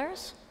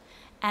particulars.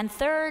 And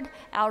third,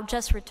 I'll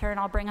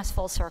bring us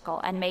full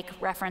circle and make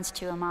reference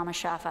to Imam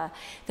Shafa.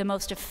 The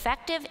most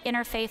effective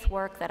interfaith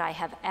work that I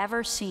have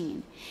ever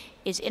seen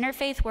is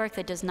interfaith work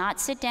that does not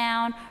sit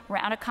down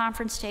around a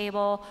conference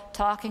table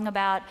talking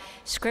about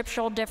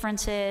scriptural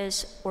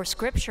differences or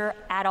scripture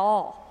at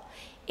all.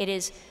 It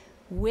is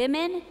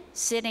Women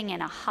sitting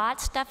in a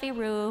hot, stuffy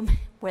room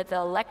where the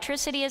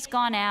electricity has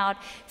gone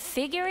out,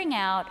 figuring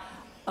out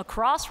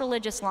across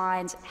religious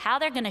lines how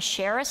they're going to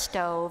share a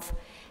stove,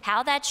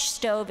 how that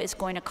stove is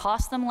going to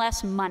cost them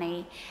less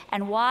money,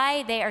 and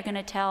why they are going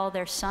to tell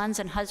their sons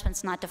and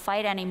husbands not to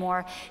fight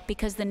anymore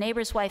because the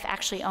neighbor's wife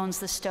actually owns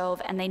the stove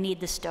and they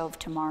need the stove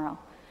tomorrow.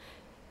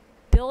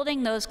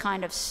 Building those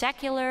kind of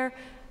secular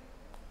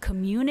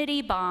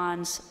community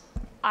bonds,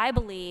 I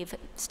believe,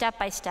 step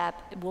by step,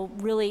 will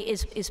really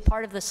is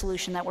part of the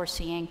solution that we're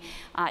seeing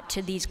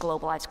to these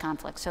globalized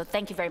conflicts. So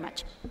thank you very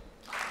much.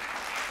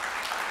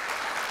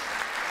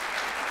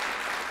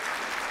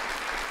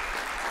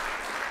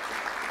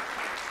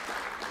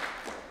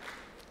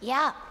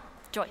 Yeah,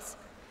 Joyce.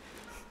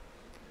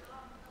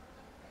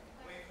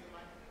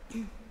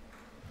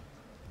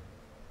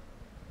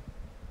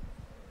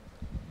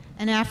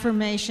 An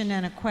affirmation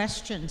and a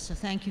question, so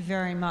thank you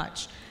very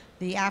much.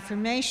 The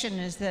affirmation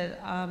is that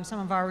some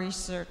of our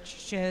research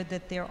showed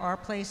that there are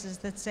places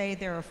that say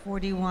there are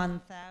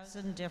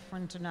 41,000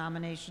 different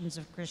denominations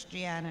of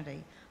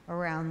Christianity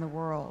around the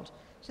world.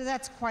 So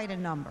that's quite a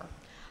number.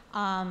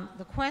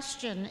 The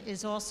question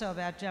is also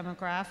about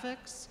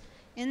demographics.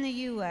 In the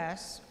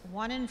US,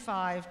 1 in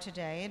 5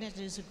 today, and it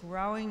is a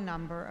growing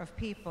number of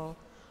people,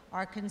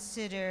 are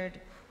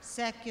considered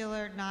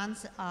secular,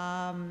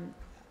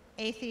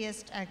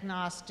 atheist,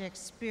 agnostic,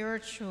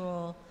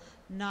 spiritual,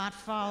 not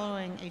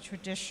following a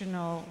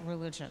traditional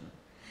religion.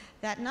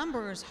 That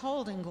number is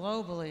holding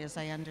globally, as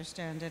I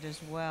understand it,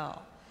 as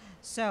well.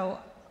 So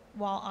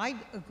while I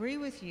agree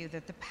with you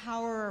that the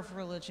power of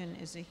religion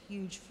is a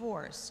huge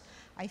force,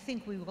 I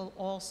think we will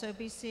also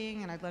be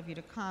seeing, and I'd love you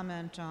to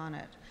comment on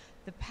it,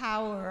 the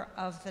power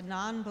of the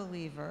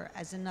non-believer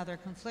as another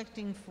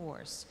conflicting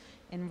force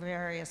in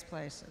various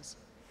places.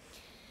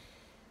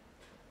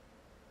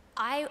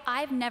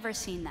 I've never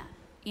seen that.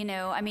 You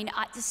know, I mean,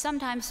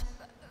 sometimes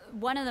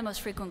one of the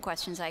most frequent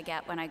questions I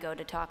get when I go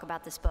to talk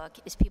about this book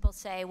is people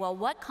say, well,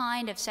 what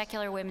kind of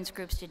secular women's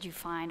groups did you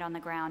find on the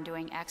ground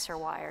doing X or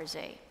Y or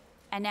Z?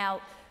 And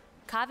now,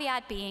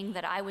 caveat being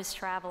that I was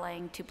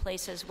traveling to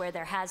places where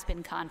there has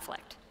been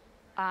conflict.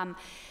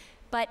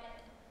 But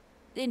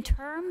in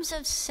terms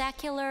of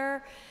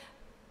secular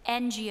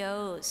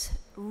NGOs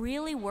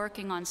really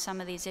working on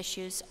some of these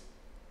issues,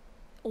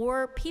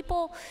 or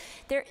people,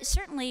 there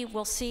certainly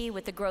we'll see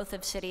with the growth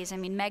of cities, I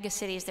mean, mega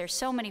cities, there's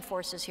so many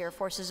forces here,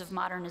 forces of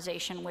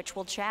modernization, which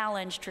will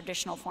challenge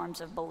traditional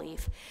forms of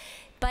belief.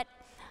 But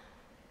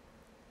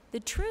the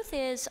truth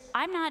is,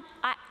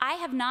 I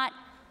have not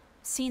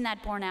seen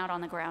that borne out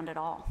on the ground at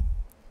all.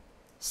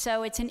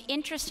 So it's an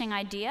interesting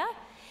idea,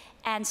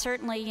 and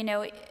certainly, you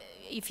know,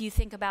 if you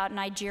think about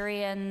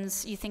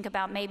Nigerians, you think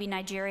about maybe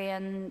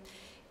Nigerian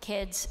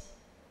kids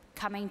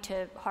coming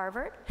to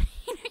Harvard.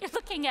 You're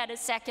looking at a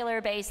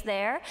secular base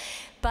there.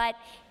 But,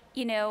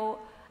 you know,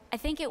 I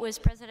think it was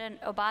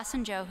President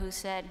Obasanjo who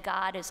said,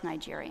 God is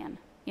Nigerian,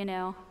 you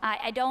know.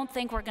 I don't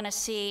think we're going to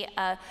see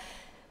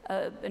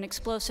an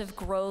explosive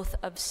growth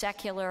of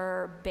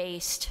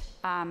secular-based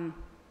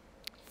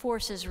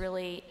forces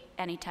really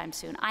anytime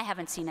soon. I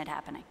haven't seen it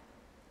happening.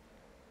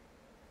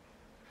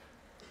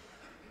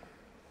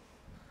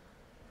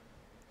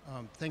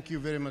 Thank you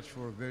very much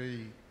for a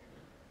very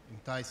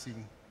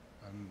enticing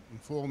and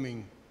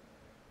informing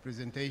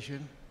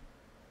presentation.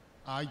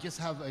 I just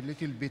have a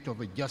little bit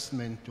of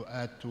adjustment to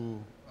add to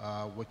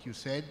what you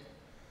said,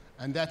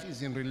 and that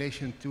is in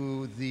relation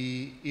to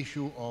the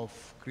issue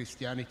of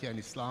Christianity and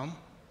Islam.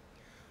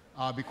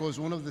 Because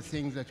one of the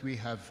things that we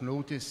have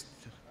noticed,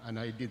 and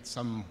I did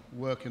some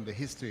work in the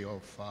history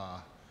of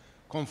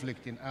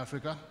conflict in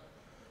Africa,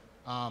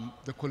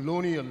 the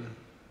colonial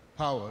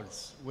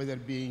powers, whether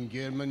being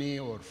Germany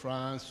or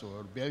France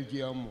or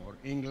Belgium or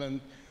England,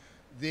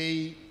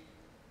 they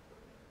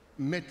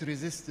met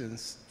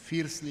resistance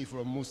fiercely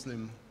from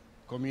Muslim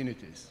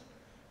communities.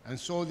 And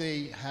so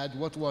they had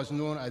what was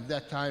known at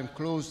that time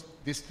closed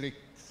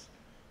districts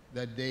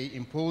that they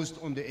imposed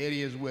on the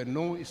areas where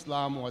no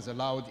Islam was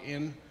allowed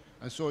in,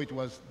 and so it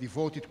was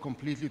devoted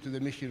completely to the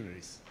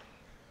missionaries.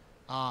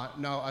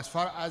 Now, as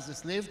far as the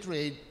slave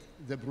trade,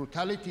 the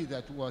brutality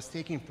that was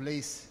taking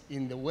place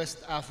in the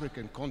West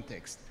African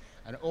context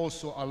and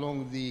also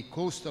along the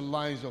coastal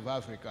lines of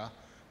Africa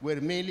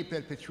were mainly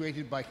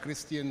perpetuated by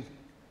Christian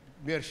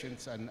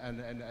merchants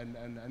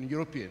and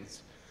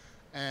Europeans.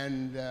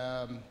 And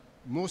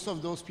most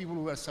of those people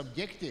who were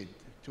subjected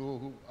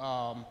to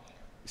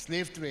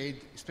slave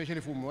trade,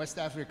 especially from West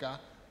Africa,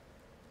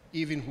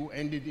 even who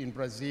ended in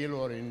Brazil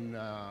or in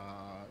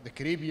the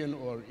Caribbean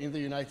or in the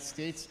United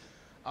States,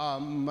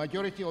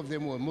 majority of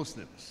them were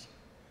Muslims.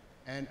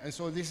 And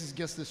so this is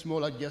just a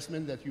small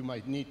adjustment that you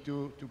might need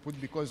to put,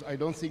 because I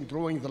don't think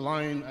drawing the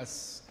line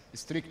as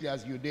strictly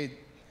as you did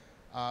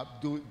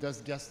does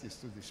justice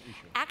to this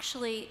issue.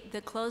 Actually, the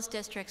closed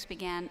districts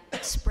began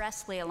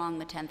expressly along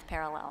the 10th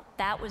parallel.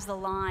 That was the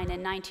line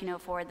in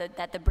 1904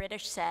 that the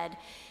British said,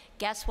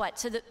 guess what?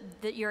 So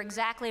you're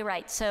exactly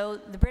right. So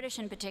the British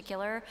in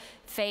particular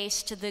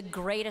faced the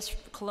greatest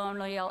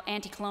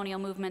anti-colonial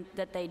movement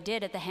that they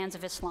did at the hands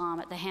of Islam,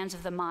 at the hands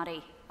of the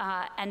Mahdi.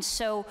 And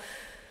so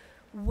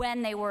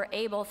when they were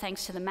able,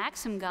 thanks to the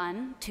Maxim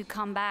gun, to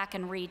come back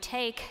and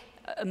retake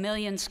 1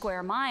 million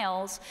square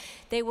miles,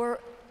 they were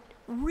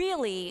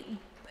really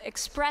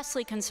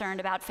expressly concerned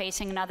about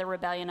facing another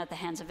rebellion at the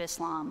hands of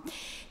Islam.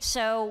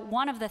 So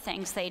one of the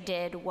things they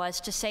did was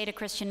to say to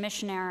Christian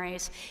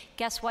missionaries,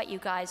 guess what, you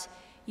guys?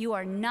 You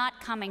are not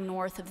coming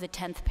north of the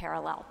 10th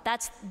parallel.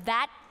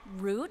 That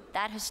route,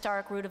 that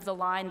historic route of the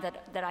line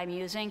that I'm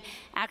using,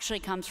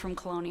 actually comes from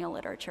colonial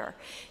literature.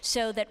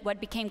 So that what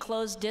became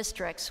closed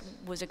districts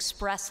was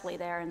expressly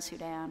there in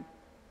Sudan.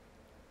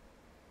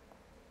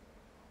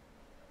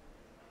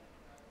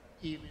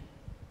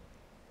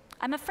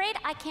 I'm afraid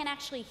I can't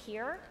actually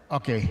hear.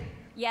 Okay.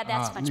 Yeah,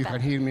 that's much you better.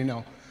 can hear me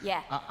now.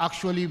 Yeah.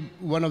 Actually,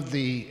 one of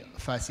the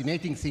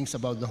fascinating things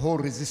about the whole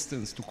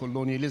resistance to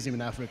colonialism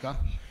in Africa,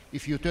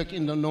 if you take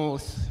in the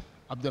north,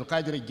 Abdel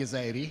Qadir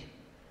al-Jazairi,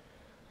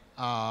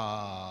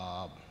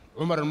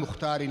 Umar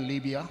al-Mukhtar in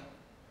Libya,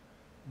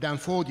 Dan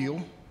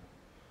Fodio,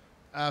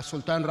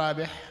 Sultan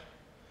Rabih,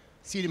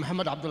 Sidi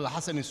Muhammad Abdullah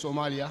Hassan in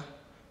Somalia,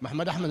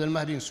 Muhammad Ahmad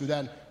al-Mahdi in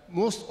Sudan,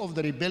 most of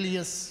the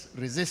rebellious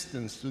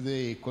resistance to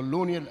the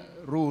colonial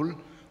rule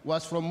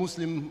was from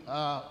Muslim,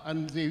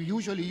 and they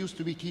usually used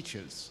to be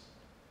teachers.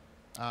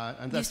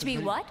 And Used to be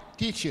what?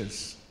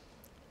 Teachers.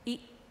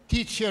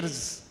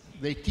 Teachers,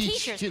 they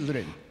teach Teachers.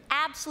 children.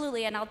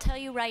 Absolutely, and I'll tell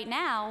you right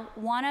now,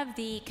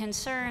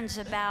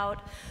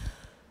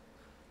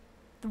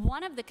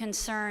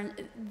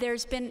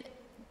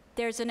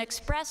 there's an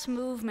express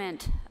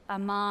movement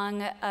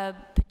among a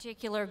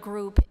particular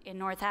group in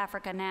North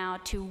Africa now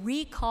to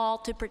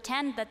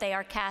pretend that they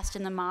are cast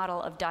in the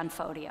model of Dan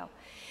Fodio.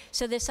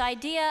 So this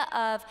idea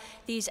of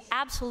these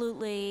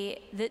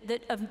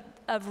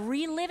of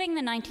reliving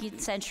the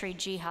 19th century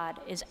jihad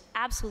is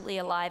absolutely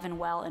alive and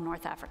well in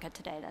North Africa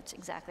today. That's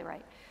exactly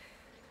right.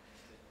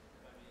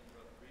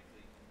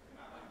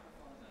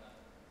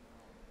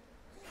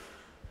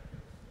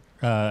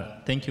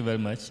 Thank you very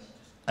much.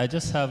 I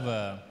just have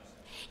a...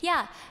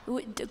 Yeah,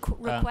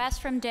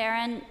 request from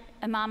Darren.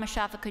 Imam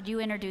Ashafa, could you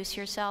introduce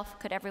yourself?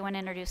 Could everyone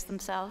introduce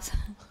themselves?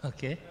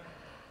 Okay.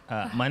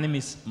 My name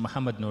is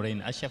Muhammad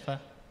Norain Ashafa.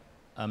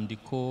 I'm the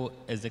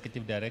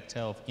co-executive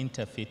director of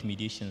Interfaith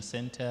Mediation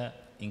Center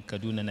in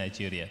Kaduna,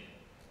 Nigeria.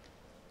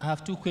 I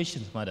have two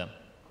questions, madam.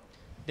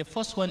 The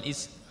first one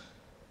is,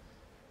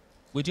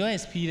 with your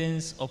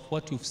experience of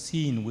what you've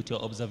seen with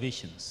your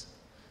observations,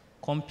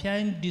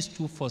 comparing these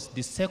two forces,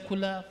 the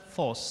secular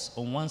force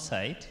on one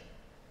side,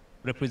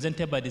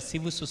 represented by the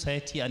civil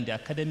society and the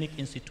academic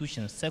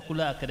institutions,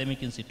 secular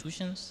academic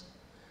institutions,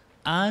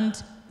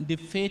 and the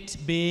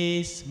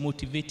faith-based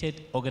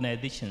motivated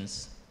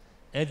organizations,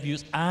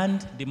 FUs,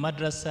 and the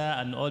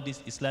madrasa and all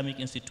these Islamic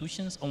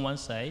institutions on one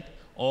side,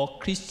 or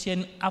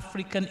Christian,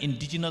 African,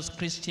 indigenous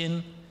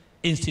Christian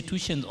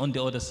institutions on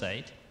the other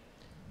side.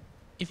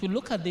 If you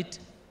look at it,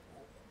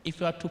 if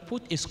you are to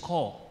put a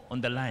score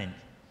on the line,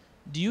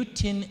 do you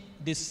think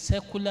the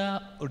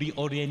secular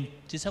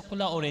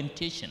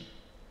orientation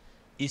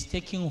is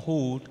taking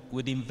hold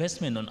with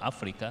investment on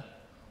Africa,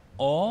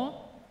 or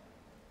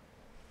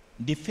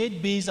the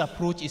faith-based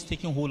approach is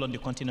taking hold on the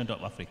continent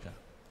of Africa?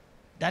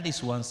 That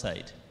is one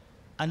side.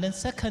 And then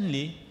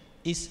secondly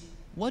is,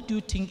 what do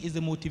you think is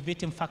the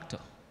motivating factor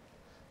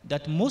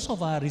that most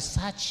of our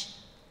research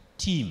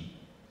team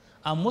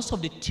and most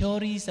of the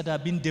theories that are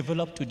being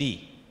developed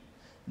today,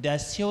 there are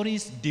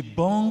theories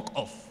debunk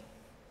of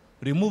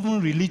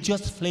removing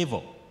religious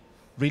flavor,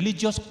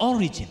 religious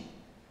origin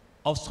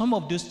of some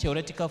of those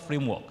theoretical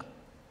framework?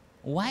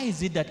 Why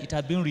is it that it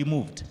has been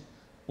removed?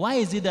 Why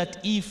is it that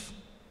if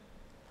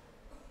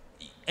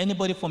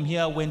anybody from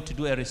here went to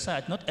do a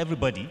research, not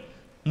everybody,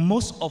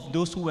 most of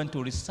those who went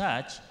to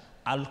research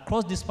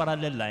across this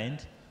parallel line,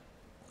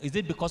 is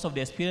it because of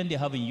the experience they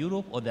have in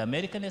Europe or the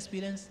American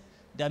experience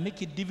that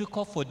make it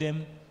difficult for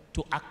them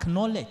to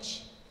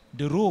acknowledge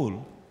the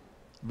role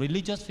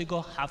religious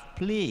figures have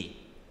played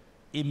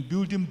in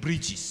building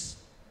bridges?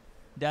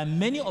 There are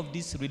many of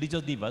these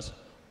religious leaders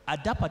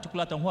at that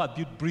particular time who have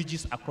built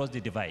bridges across the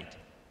divide,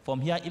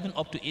 from here even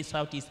up to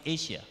Southeast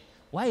Asia.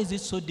 Why is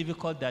it so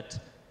difficult that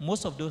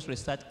most of those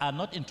research are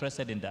not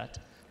interested in that?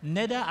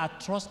 Neither are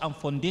trust and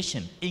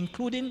foundation,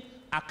 including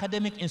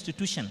academic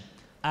institutions,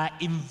 are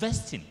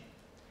investing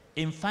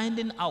in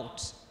finding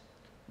out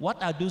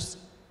what are those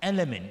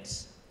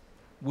elements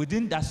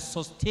within that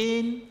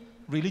sustain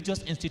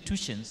religious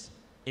institutions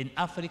in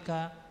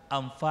Africa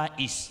and Far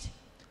East,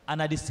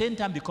 and at the same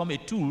time become a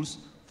tools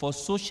for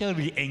social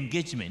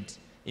re-engagement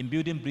in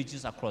building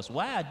bridges across.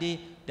 Why are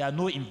there are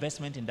no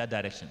investment in that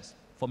direction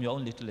from your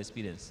own little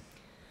experience?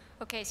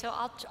 Okay, so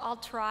I'll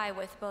try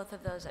with both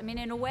of those. I mean,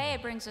 in a way,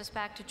 it brings us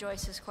back to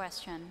Joyce's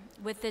question.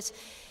 With this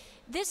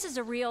is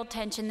a real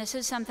tension. This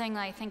is something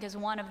I think is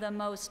one of the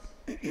most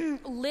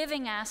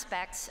living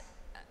aspects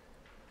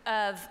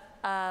of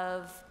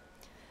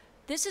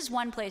this is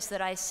one place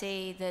that I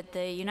see that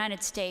the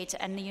United States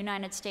and the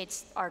United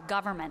States, our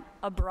government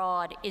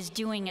abroad, is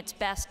doing its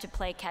best to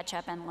play catch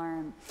up and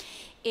learn.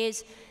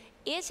 Is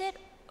it,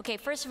 okay,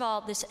 first of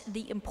all,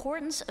 the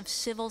importance of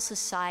civil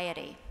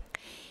society.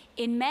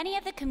 In many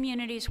of the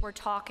communities we're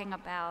talking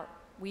about,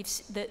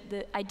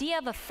 the idea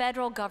of a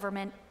federal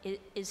government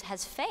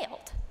has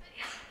failed.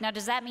 Now,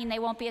 does that mean they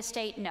won't be a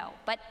state? No.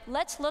 But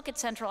let's look at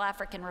Central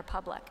African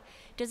Republic.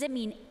 Does it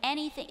mean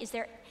anything?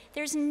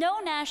 There's no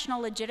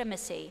national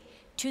legitimacy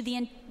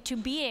to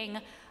being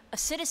a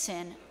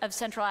citizen of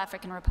Central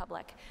African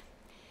Republic.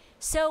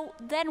 So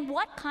then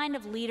what kind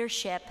of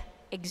leadership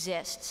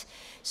exists?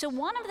 So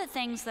one of the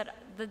things that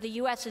the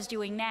US is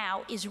doing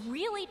now is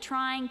really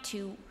trying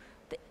to,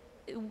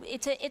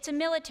 it's a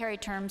military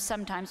term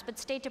sometimes, but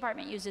State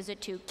Department uses it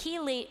too,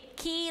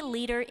 key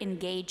leader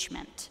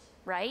engagement,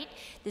 right?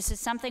 This is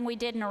something we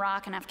did in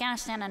Iraq and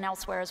Afghanistan and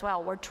elsewhere as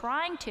well. We're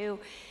trying to,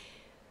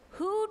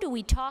 who do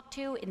we talk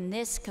to in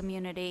this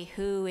community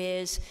who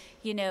is,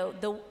 you know,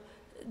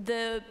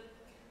 the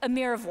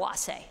Emir of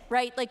Wasay,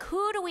 right? Like who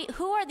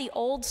are the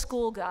old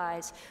school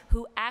guys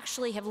who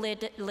actually have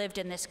lived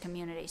in this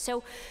community?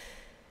 So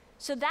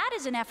that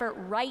is an effort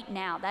right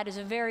now. That is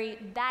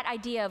that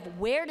idea of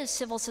where is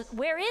civil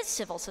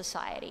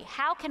society?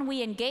 How can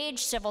we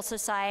engage civil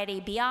society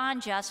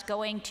beyond just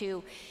going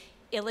to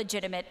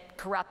illegitimate,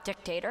 corrupt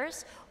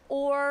dictators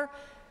or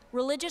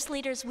religious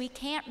leaders we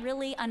can't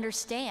really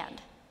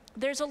understand?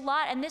 There's a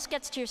lot, and this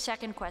gets to your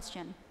second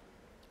question.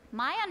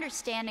 My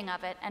understanding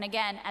of it, and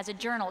again, as a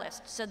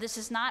journalist, so this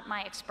is not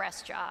my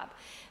express job,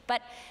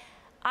 but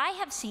I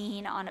have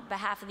seen on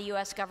behalf of the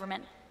US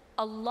government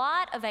a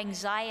lot of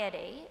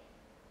anxiety,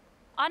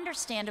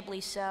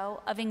 understandably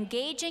so, of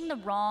engaging the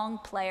wrong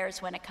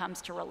players when it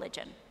comes to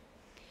religion,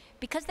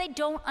 because they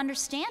don't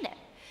understand it.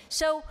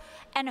 So,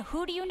 and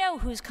who do you know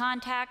whose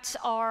contacts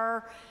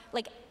are,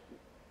 like,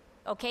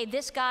 okay,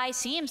 this guy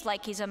seems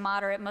like he's a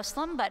moderate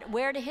Muslim, but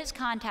where do his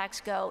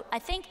contacts go? I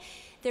think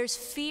there's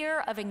fear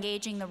of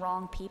engaging the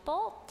wrong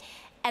people,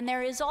 and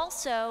there is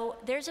also,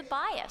 there's a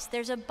bias.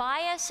 There's a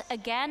bias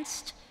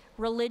against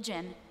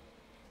religion,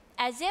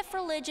 as if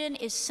religion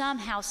is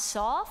somehow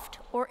soft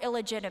or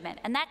illegitimate.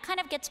 And that kind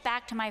of gets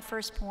back to my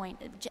first point.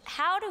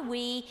 How do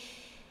we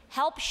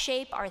help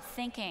shape our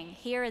thinking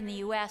here in the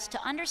US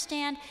to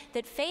understand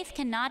that faith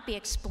cannot be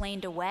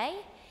explained away?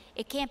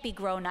 It can't be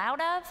grown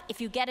out of.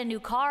 If you get a new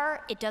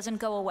car, it doesn't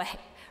go away,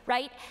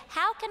 right?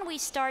 How can we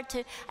start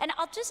to, and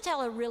I'll just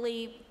tell a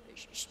really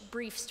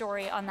brief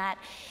story on that.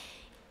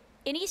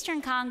 In Eastern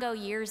Congo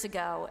years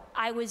ago,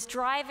 I was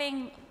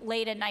driving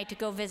late at night to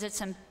go visit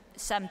some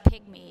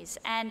pygmies,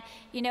 and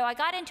you know, I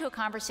got into a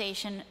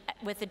conversation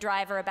with the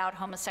driver about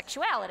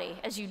homosexuality,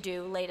 as you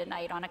do late at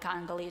night on a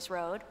Congolese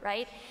road,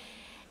 right?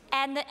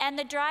 And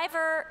the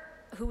driver,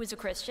 who was a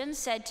Christian,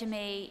 said to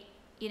me,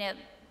 you know,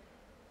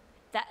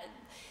 that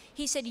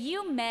he said,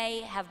 you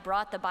may have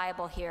brought the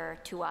Bible here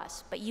to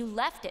us, but you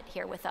left it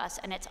here with us,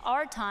 and it's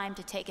our time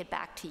to take it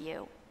back to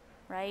you,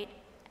 right?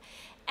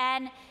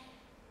 And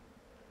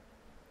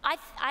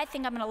I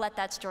think I'm going to let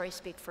that story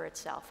speak for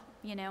itself,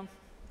 you know?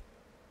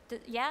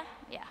 Yeah?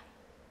 Yeah.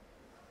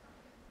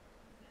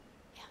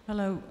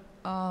 Hello,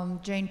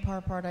 Jane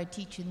Parpart. I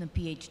teach in the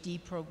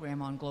PhD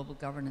program on global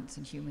governance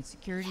and human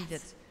security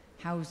that's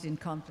housed in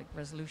conflict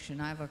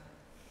resolution. I have a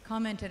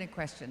comment and a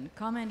question. The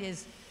comment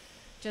is,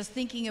 just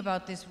thinking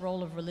about this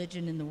role of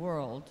religion in the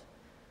world,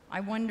 I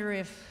wonder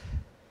if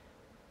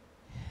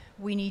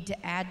we need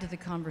to add to the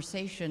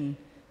conversation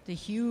the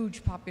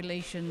huge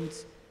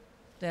populations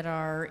that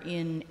are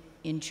in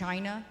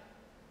China,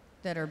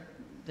 that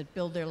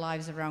build their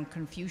lives around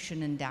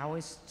Confucian and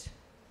Taoist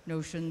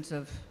notions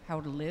of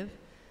how to live,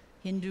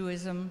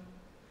 Hinduism,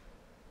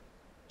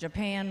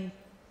 Japan,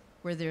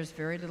 where there's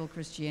very little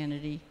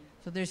Christianity.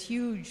 So there's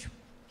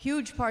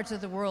huge parts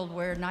of the world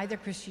where neither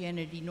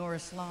Christianity nor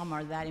Islam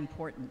are that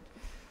important.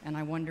 And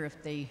I wonder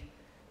if they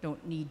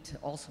don't need to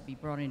also be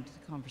brought into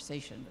the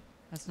conversation. But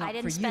that's not for you.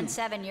 I didn't spend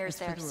 7 years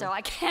there, so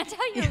I can't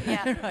tell you.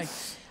 Yeah.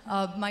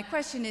 Right. My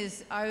question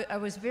is, I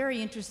was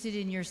very interested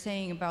in your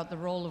saying about the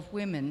role of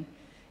women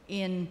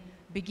in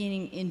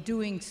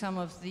doing some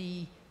of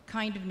the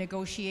kind of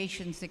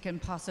negotiations that can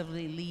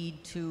possibly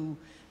lead to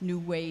new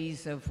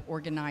ways of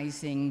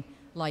organizing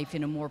life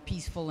in a more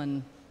peaceful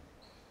and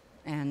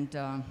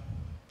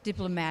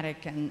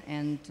diplomatic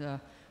and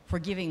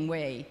forgiving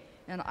way.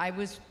 And I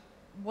was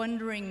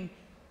wondering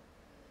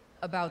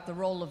about the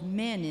role of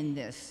men in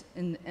this,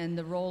 and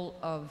the role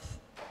of,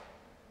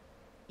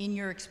 in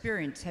your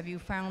experience, have you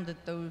found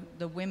that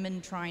the women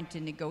trying to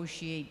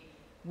negotiate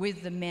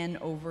with the men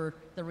over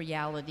the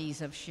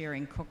realities of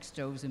sharing cook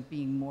stoves and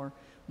being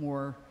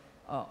more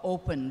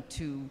open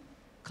to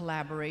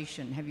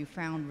collaboration, have you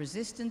found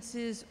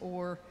resistances,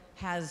 or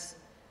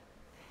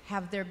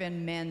have there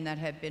been men that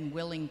have been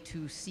willing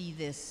to see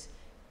this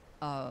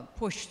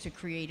push to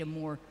create a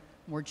more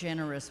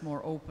generous,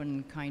 more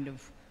open kind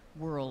of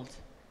world?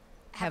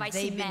 Have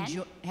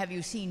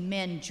you seen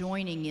men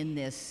joining in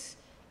this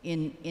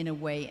in a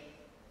way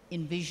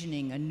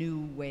envisioning a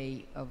new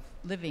way of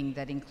living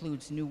that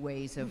includes new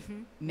ways of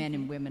men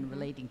and women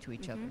relating to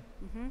each other?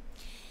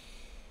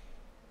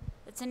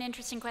 That's an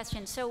interesting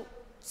question. So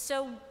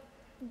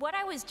what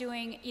I was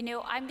doing, you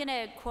know, I'm going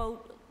to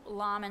quote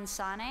Lamin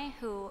Sanneh,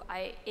 who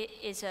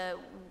is a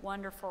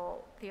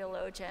wonderful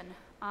theologian,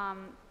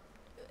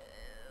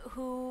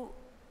 who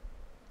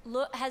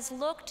has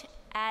looked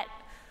at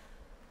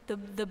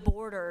the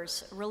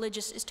borders,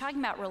 is talking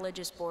about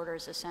religious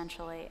borders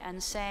essentially,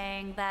 and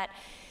saying that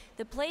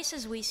the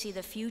places we see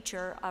the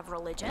future of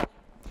religion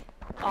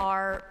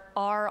are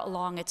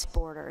along its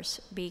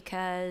borders.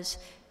 Because,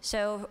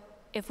 so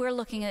if we're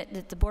looking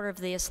at the border of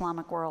the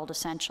Islamic world,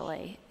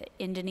 essentially,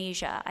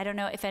 Indonesia, I don't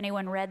know if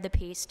anyone read the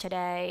piece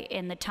today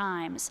in the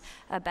Times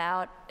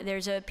about,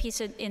 there's a piece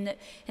in the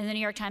New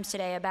York Times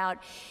today about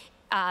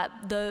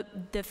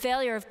the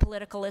failure of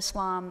political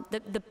Islam,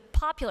 the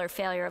popular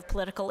failure of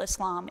political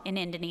Islam in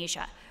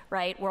Indonesia,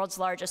 right? World's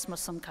largest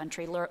Muslim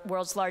country,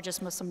 world's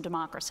largest Muslim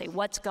democracy.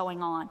 What's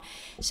going on?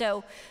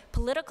 So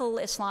political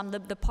Islam,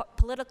 the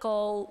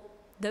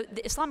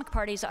Islamic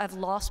parties have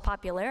lost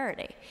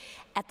popularity.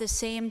 At the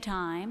same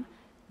time,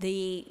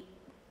 the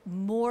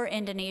more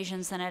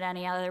Indonesians than at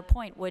any other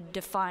point would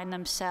define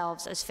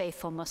themselves as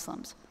faithful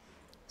Muslims.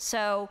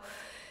 So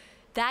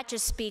that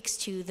just speaks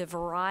to the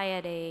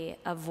variety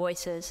of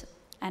voices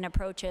and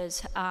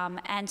approaches.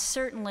 And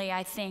certainly,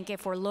 I think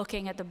if we're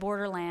looking at the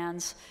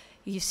borderlands,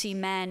 you see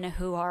men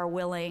who are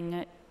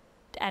willing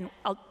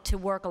to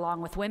work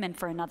along with women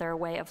for another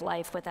way of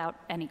life without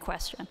any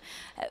question.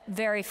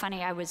 Very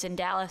funny, I was in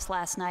Dallas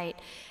last night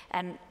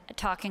and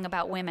talking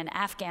about women,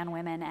 Afghan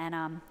women,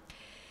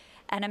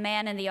 and a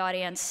man in the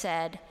audience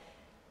said,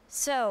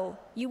 so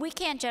we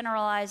can't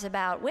generalize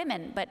about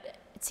women, but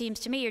it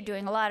seems to me you're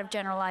doing a lot of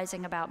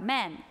generalizing about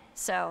men.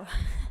 So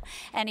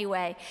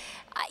anyway,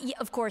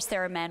 of course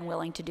there are men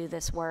willing to do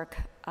this work,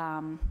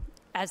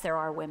 as there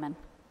are women,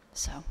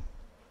 so.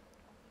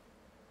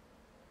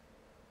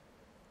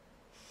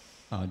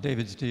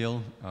 David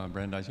Steele,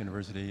 Brandeis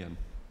University, and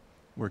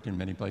worked in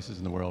many places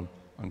in the world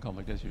on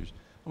conflict issues.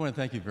 I want to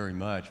thank you very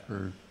much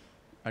for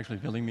actually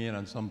filling me in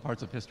on some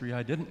parts of history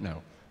I didn't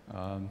know.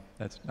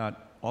 That's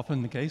not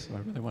often the case, so I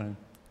really want to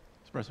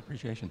express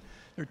appreciation.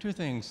 There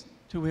are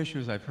two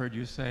issues I've heard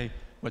you say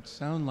what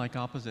sound like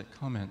opposite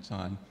comments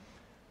on.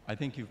 I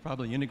think you've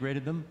probably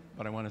integrated them,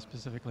 but I want to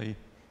specifically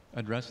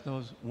address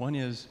those. One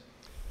is,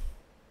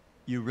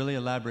 you really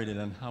elaborated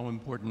on how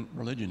important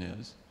religion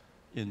is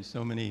in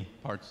so many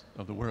parts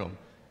of the world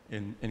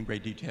in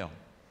great detail.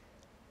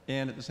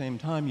 And at the same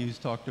time, you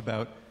talked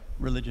about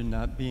religion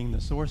not being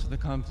the source of the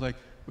conflict.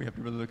 We have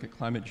to really look at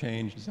climate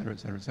change, et cetera, et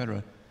cetera, et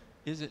cetera.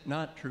 Is it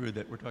not true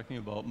that we're talking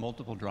about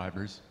multiple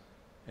drivers?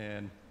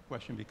 And the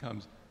question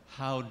becomes,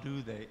 how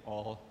do they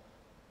all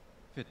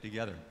fit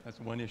together? That's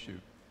one issue.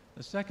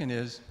 The second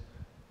is,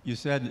 you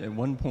said at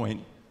one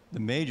point, the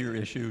major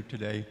issue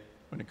today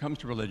when it comes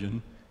to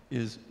religion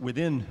is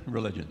within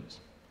religions.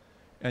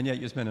 And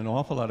yet you spend an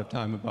awful lot of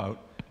time about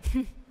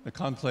the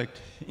conflict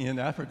in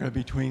Africa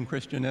between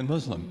Christian and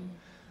Muslim.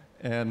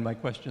 And my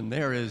question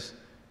there is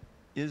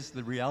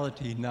the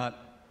reality not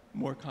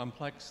more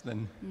complex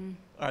than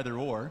either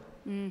or?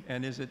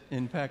 And is it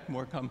in fact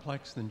more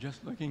complex than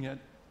just looking at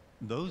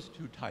those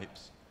two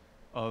types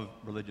of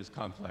religious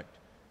conflict?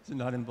 Does it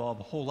not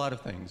involve a whole lot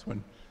of things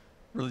when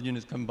religion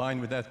is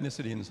combined with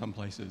ethnicity in some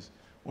places,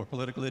 or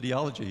political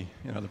ideology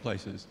in other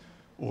places,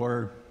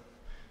 or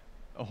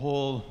a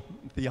whole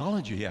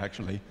theology,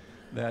 actually,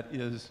 that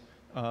is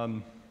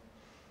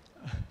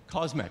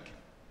cosmic,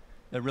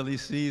 that really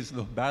sees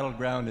the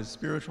battleground as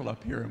spiritual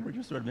up here, and we're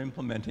just sort of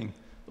implementing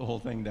the whole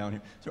thing down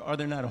here. So are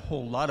there not a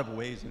whole lot of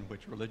ways in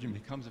which religion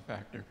becomes a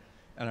factor,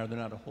 and are there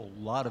not a whole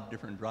lot of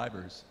different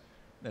drivers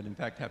that in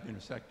fact have to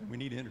intersect? And we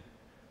need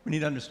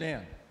to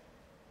understand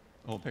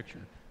the whole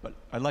picture. But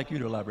I'd like you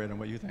to elaborate on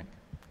what you think.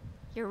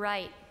 You're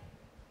right.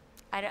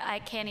 I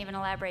can't even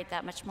elaborate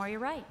that much more. You're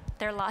right.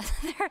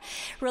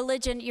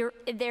 Religion,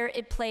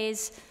 it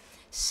plays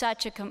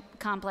such a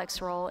complex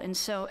role. And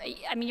so,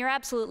 I mean, you're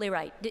absolutely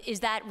right.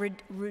 Is that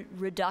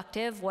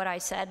reductive, what I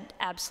said?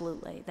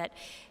 Absolutely.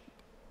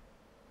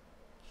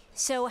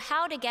 So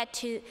how to get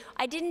to,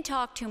 I didn't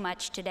talk too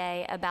much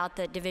today about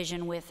the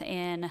division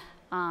within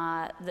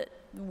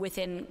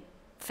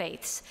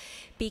faiths,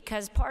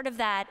 because part of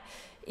that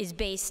is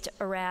based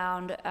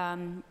around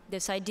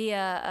this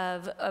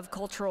idea of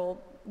cultural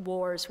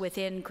wars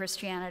within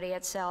Christianity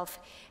itself,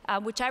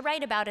 which I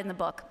write about in the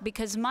book,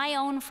 because my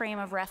own frame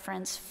of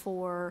reference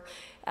for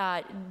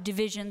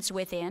divisions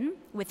within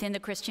the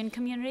Christian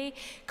community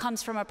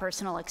comes from a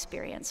personal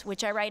experience,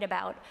 which I write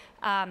about.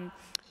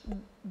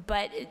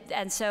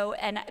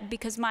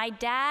 Because my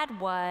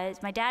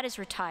dad is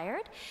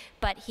retired,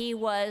 but he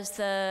was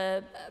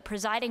the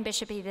presiding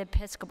bishop of the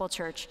Episcopal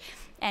Church,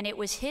 and it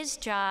was his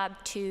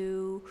job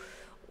to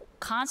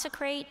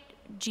consecrate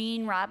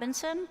Gene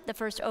Robinson, the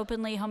first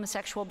openly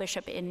homosexual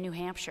bishop in New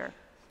Hampshire.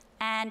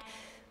 And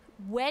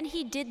when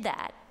he did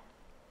that,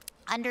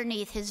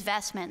 underneath his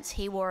vestments,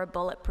 he wore a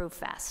bulletproof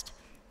vest.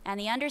 And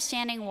the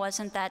understanding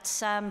wasn't that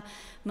some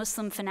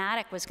Muslim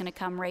fanatic was going to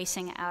come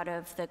racing out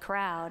of the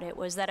crowd. It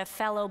was that a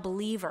fellow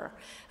believer,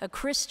 a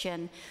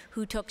Christian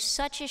who took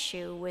such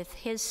issue with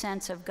his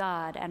sense of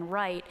God and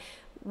right,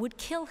 would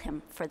kill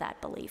him for that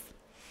belief.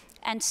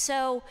 And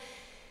so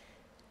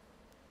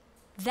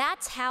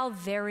that's how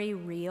very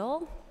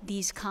real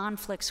these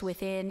conflicts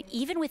within,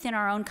 even within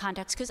our own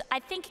context, because I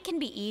think it can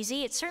be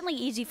easy. It's certainly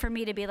easy for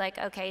me to be like,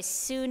 okay,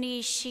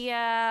 Sunni,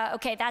 Shia,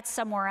 okay, that's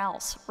somewhere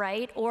else,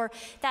 right? Or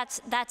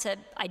that's an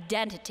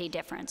identity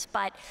difference.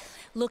 But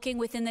looking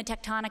within the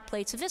tectonic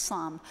plates of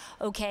Islam,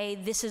 okay,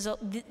 this is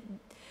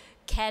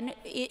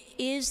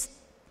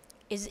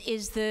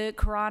is the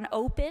Quran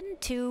open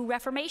to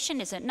Reformation?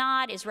 Is it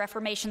not? Is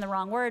Reformation the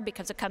wrong word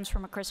because it comes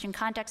from a Christian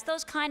context?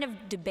 Those kind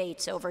of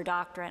debates over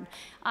doctrine,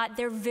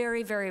 they're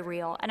very, very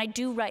real. And I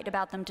do write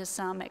about them to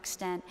some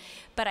extent.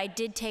 But I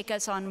did take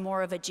us on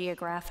more of a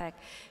geographic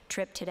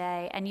trip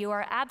today. And you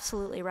are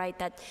absolutely right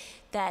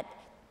that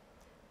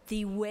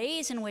the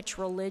ways in which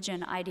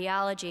religion,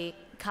 ideology,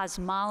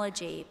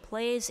 cosmology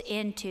plays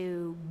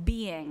into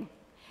being,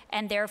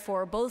 and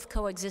therefore both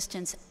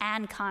coexistence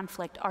and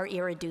conflict, are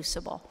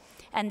irreducible.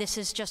 And this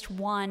is just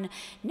one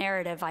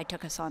narrative I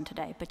took us on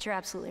today, but you're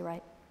absolutely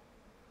right.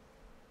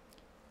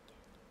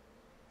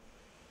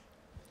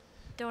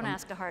 Don't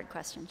ask a hard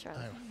question,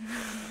 Charlie.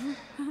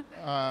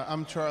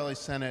 I'm Charlie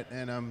Sennett,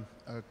 and I'm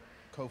a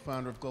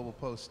co-founder of Global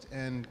Post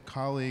and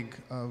colleague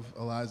of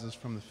Eliza's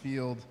from the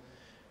field.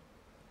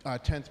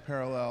 10th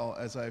Parallel,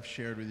 as I've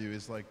shared with you,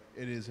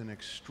 it is an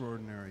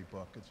extraordinary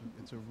book.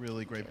 It's a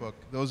really great book.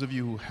 Those of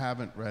you who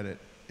haven't read it,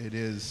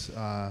 it's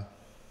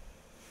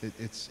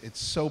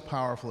so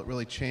powerful. It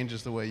really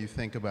changes the way you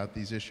think about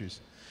these issues.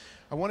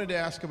 I wanted to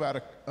ask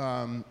about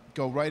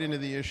go right into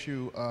the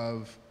issue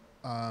of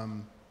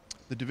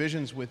the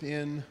divisions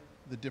within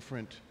the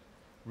different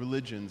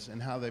religions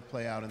and how they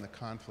play out in the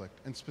conflict,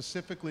 and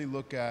specifically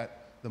look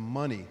at the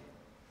money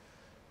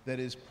that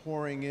is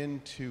pouring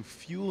into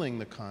fueling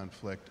the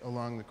conflict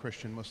along the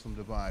Christian-Muslim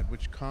divide,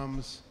 which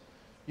comes,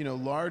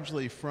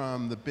 largely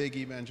from the big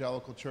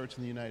evangelical church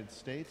in the United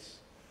States.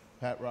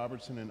 Pat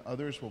Robertson and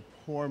others will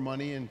pour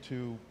money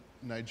into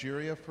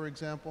Nigeria, for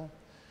example.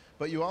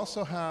 But you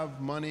also have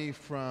money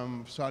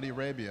from Saudi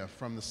Arabia,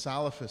 from the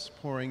Salafists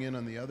pouring in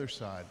on the other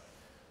side.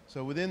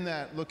 So within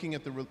that, looking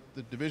at the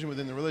division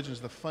within the religions,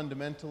 the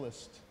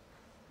fundamentalist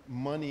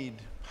moneyed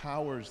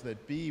powers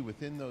that be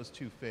within those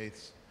two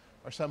faiths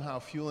are somehow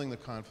fueling the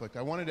conflict.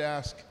 I wanted to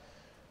ask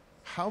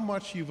how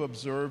much you've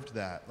observed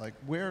that. Like,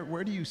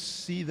 where do you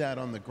see that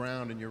on the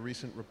ground in your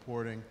recent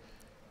reporting?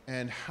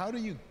 And how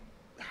do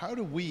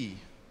we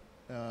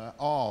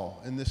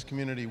all in this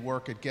community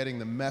work at getting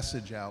the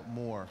message out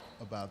more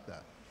about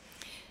that?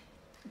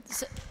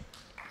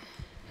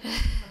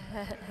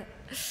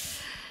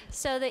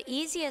 So the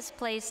easiest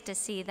place to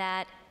see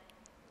that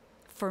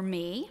for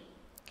me,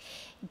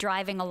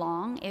 driving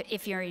along,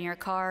 if you're in your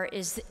car,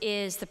 is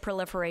the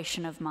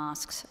proliferation of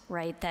mosques,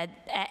 right? That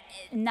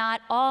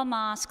not all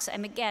mosques,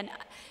 and again,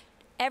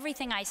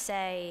 everything I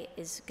say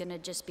is going to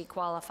just be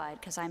qualified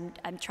because I'm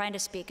trying to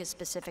speak as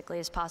specifically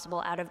as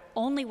possible out of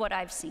only what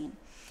I've seen.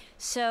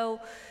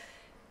 So,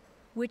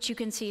 which you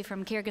can see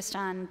from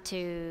Kyrgyzstan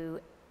to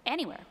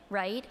anywhere,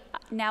 right?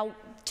 Now,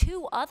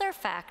 two other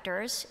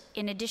factors,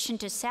 in addition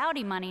to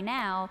Saudi money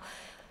now,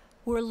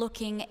 we're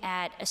looking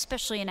at,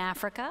 especially in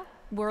Africa,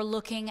 we're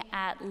looking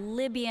at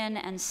Libyan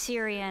and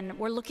Syrian.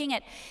 We're looking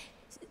at,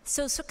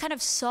 so kind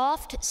of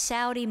soft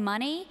Saudi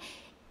money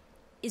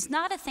is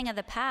not a thing of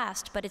the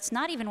past, but it's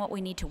not even what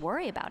we need to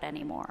worry about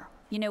anymore.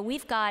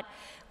 We've got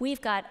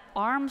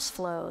arms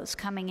flows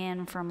coming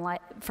in from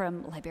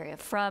Liberia,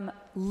 from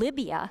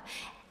Libya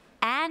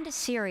and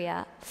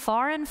Syria,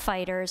 foreign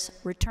fighters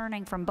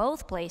returning from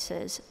both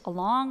places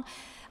along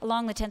the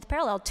 10th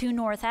parallel to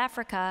North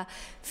Africa,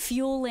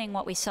 fueling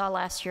what we saw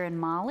last year in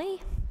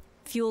Mali,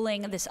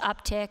 fueling this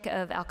uptick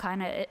of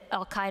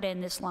Al-Qaeda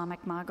in the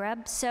Islamic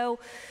Maghreb. So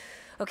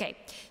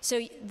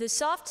the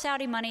soft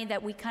Saudi money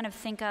that we kind of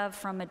think of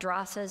from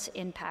madrasas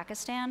in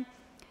Pakistan,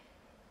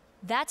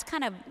 that's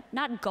kind of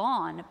not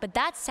gone, but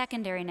that's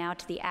secondary now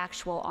to the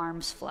actual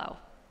arms flow.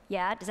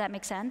 Yeah, does that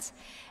make sense?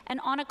 And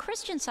on a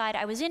Christian side,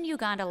 I was in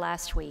Uganda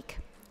last week.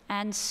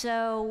 And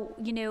so,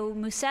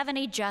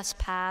 Museveni just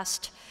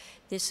passed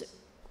this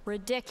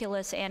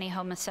ridiculous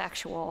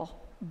anti-homosexual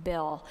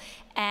bill.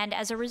 And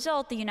as a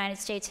result, the United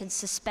States had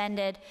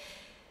suspended,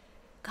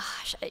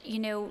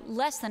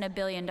 less than $1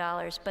 billion,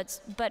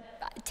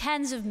 but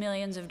tens of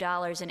millions of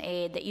dollars in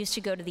aid that used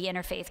to go to the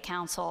Interfaith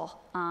Council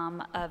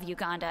of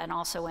Uganda and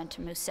also went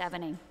to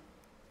Museveni.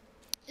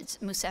 It's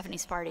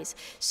Museveni's parties.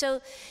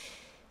 So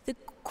the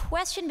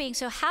question being,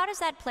 so how does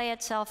that play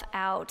itself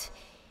out?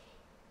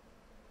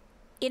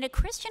 In a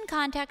Christian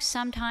context,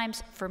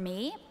 sometimes, for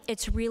me,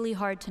 it's really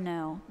hard to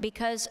know,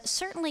 because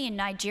certainly in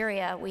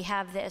Nigeria, we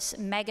have this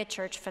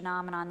megachurch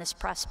phenomenon, this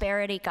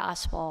prosperity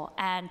gospel,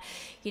 and,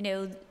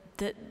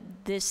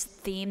 this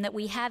theme that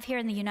we have here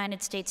in the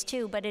United States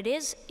too, but it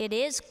is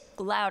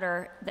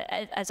louder,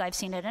 as I've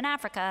seen it in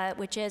Africa,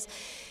 which is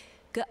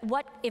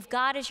if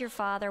God is your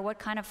father, what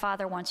kind of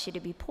father wants you to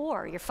be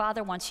poor? Your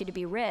father wants you to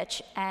be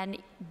rich and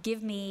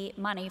give me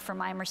money for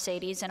my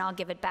Mercedes and I'll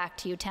give it back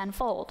to you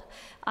tenfold.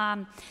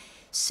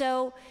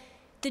 So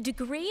the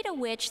degree to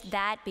which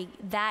that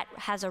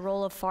has a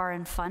role of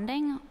foreign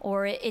funding,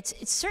 or it's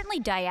certainly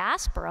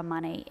diaspora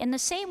money. In the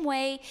same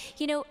way,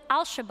 you know,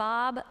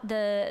 Al-Shabaab,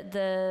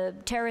 the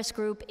terrorist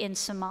group in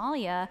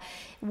Somalia,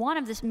 one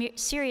of the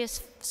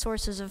serious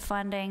sources of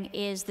funding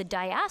is the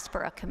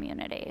diaspora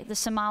community, the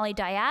Somali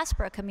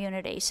diaspora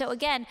community. So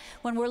again,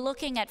 when we're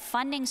looking at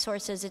funding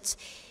sources, it's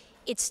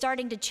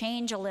starting to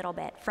change a little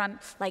bit from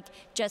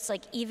just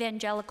like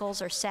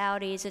evangelicals or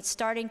Saudis. It's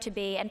starting to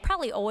be, and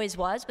probably always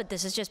was, but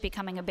this is just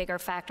becoming a bigger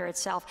factor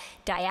itself,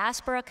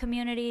 diaspora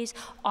communities,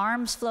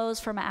 arms flows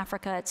from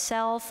Africa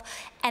itself.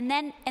 And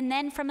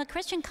then from a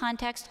Christian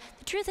context,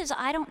 the truth is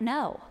I don't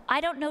know. I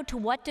don't know to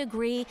what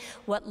degree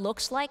what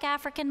looks like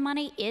African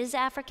money is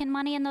African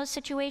money in those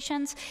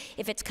situations,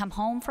 if it's come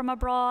home from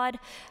abroad.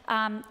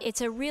 It's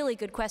a really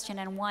good question,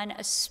 and one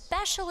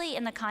especially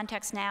in the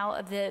context now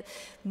of the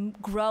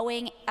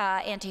growing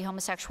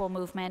anti-homosexual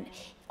movement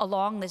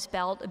along this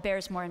belt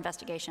bears more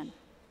investigation.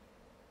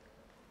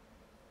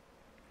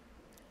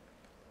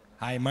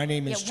 Hi, my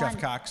name is Jeff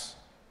Cox.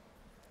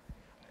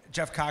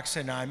 Jeff Cox,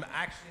 and I'm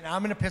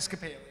an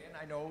Episcopalian.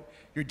 I know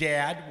your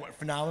dad,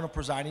 phenomenal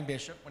presiding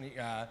bishop,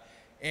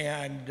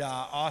 and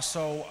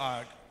also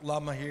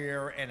alum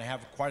here, and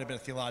have quite a bit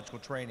of theological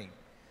training.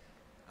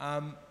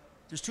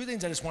 There's two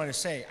things I just wanted to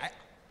say.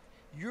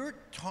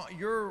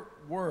 Your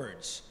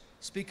words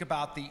speak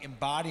about the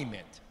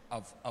embodiment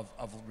of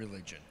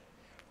religion.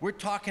 We're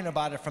talking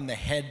about it from the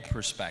head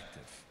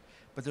perspective,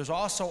 but there's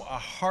also a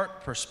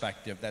heart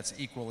perspective that's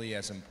equally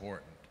as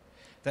important.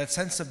 That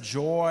sense of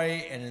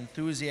joy and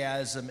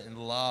enthusiasm and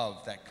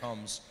love that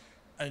comes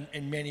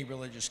in many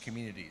religious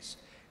communities.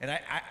 And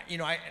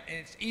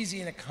it's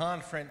easy in a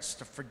conference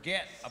to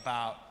forget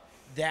about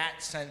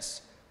that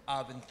sense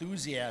of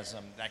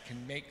enthusiasm that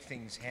can make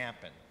things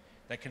happen,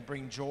 that can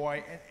bring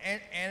joy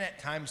and at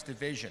times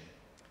division.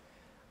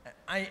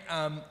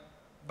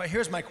 But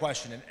here's my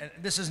question, and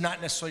this is not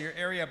necessarily your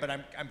area, but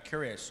I'm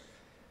curious.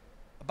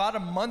 About a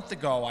month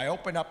ago, I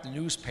opened up the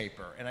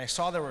newspaper, and I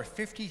saw there were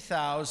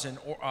 50,000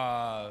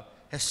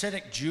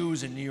 Hasidic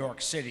Jews in New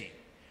York City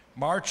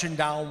marching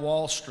down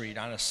Wall Street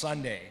on a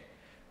Sunday,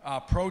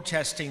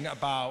 protesting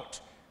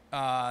about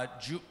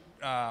Hasidic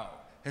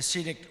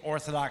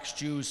Orthodox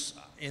Jews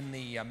in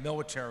the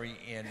military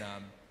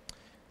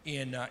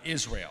in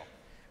Israel.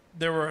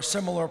 There were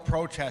similar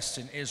protests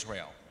in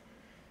Israel.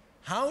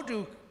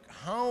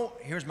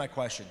 Here's my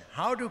question.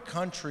 How do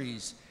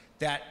countries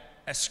that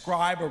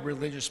ascribe a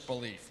religious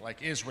belief,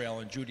 like Israel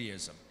and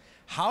Judaism,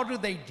 how do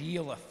they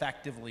deal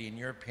effectively, in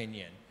your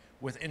opinion,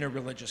 with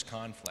interreligious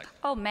conflict?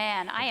 Oh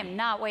man, I am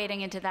not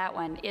wading into that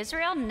one.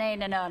 Israel?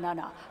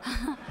 No.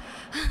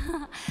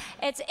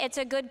 It's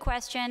a good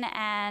question,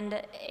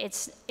 and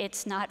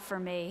it's not for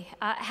me.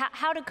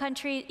 How do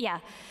countries, yeah,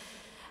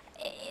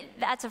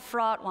 that's a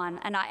fraught one,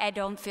 and I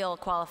don't feel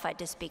qualified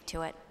to speak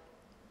to it.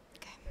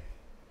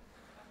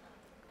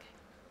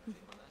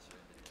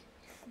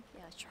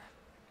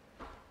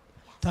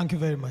 Thank you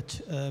very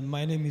much.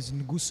 My name is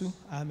Ngusu.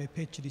 I'm a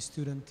PhD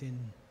student in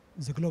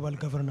the Global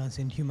Governance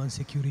and Human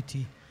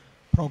Security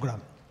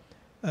program.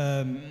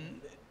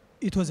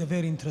 It was a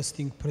very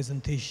interesting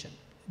presentation.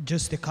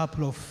 Just a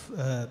couple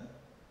of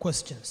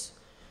questions.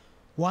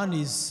 One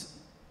is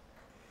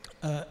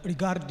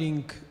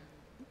regarding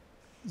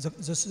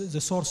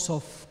the source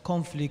of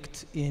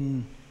conflict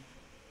in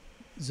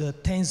the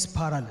 10th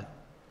parallel.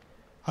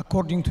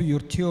 According to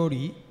your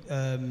theory,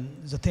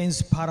 the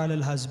 10th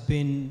parallel has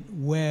been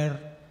where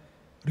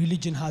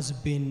religion has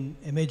been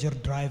a major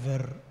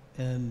driver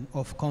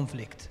of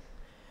conflict.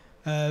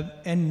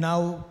 And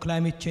now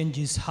climate change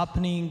is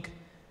happening,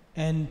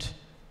 and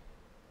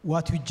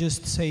what we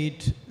just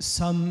said,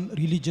 some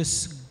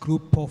religious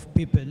group of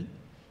people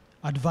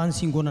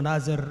advancing on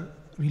another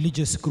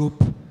religious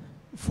group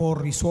for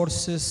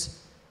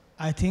resources.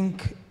 I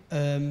think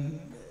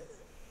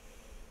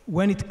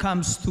when it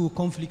comes to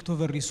conflict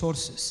over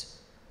resources,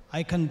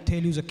 I can tell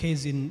you the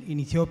case in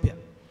Ethiopia.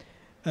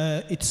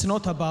 It's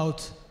not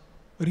about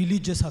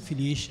religious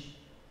affiliation.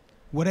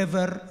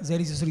 Wherever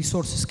there is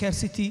resource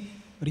scarcity,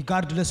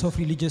 regardless of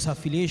religious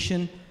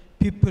affiliation,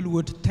 people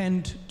would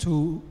tend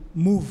to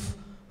move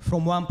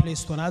from one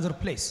place to another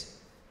place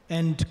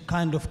and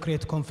kind of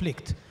create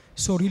conflict.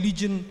 So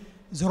religion,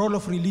 the role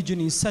of religion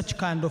in such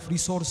kind of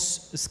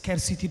resource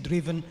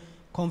scarcity-driven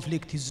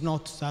conflict is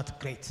not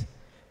that great.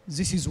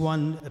 This is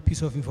one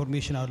piece of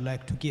information I would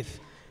like to give.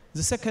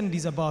 The second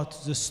is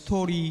about the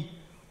story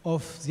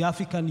of the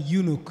African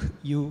eunuch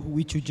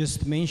which you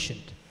just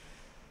mentioned.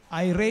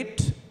 I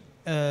read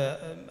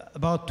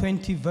about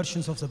 20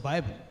 versions of the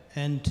Bible,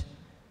 and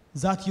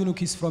that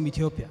eunuch is from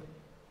Ethiopia.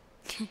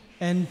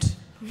 And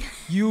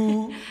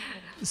you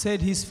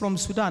said he's from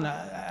Sudan.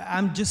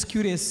 I'm just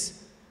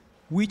curious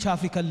which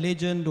African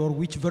legend or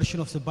which version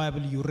of the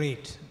Bible you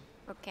read.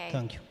 Okay.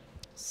 Thank you.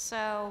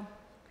 So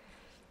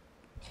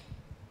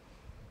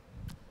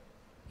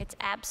It's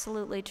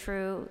absolutely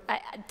true.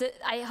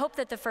 I hope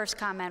that the first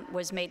comment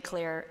was made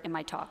clear in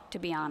my talk, to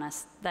be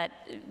honest, that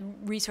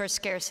resource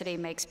scarcity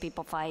makes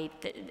people fight,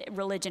 that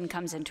religion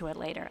comes into it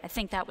later. I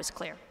think that was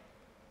clear.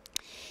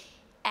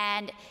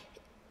 And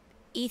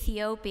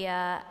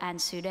Ethiopia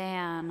and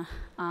Sudan,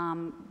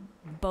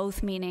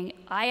 both meaning,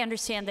 I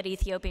understand that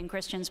Ethiopian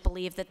Christians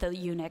believe that the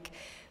eunuch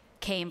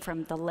came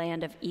from the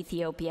land of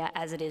Ethiopia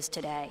as it is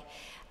today.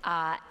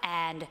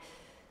 And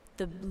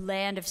the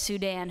land of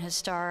Sudan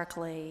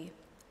historically,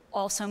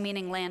 also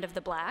meaning land of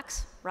the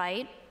blacks,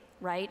 right?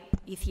 Right?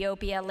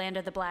 Ethiopia, land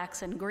of the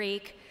blacks in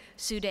Greek.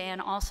 Sudan,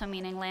 also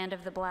meaning land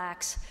of the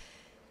blacks.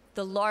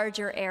 The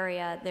larger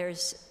area,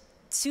 there's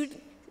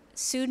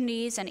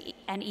Sudanese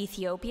and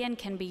Ethiopian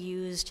can be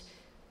used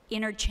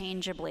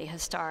interchangeably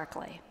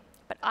historically.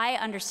 But I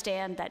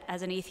understand that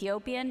as an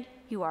Ethiopian,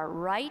 you are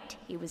right,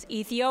 he was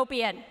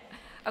Ethiopian.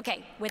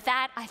 Okay, with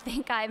that, I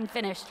think I'm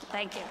finished.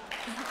 Thank you.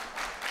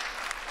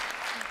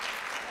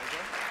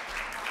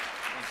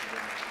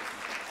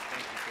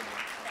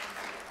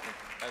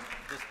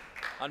 Just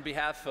on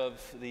behalf of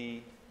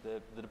the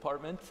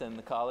department and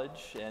the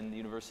college and the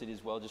university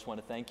as well, just want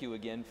to thank you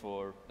again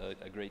for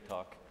a great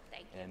talk.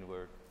 Thank you. And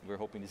we're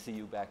hoping to see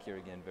you back here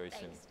again very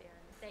soon. Thanks,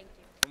 Darren. Thank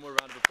you. One more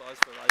round of applause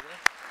for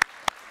Eliza.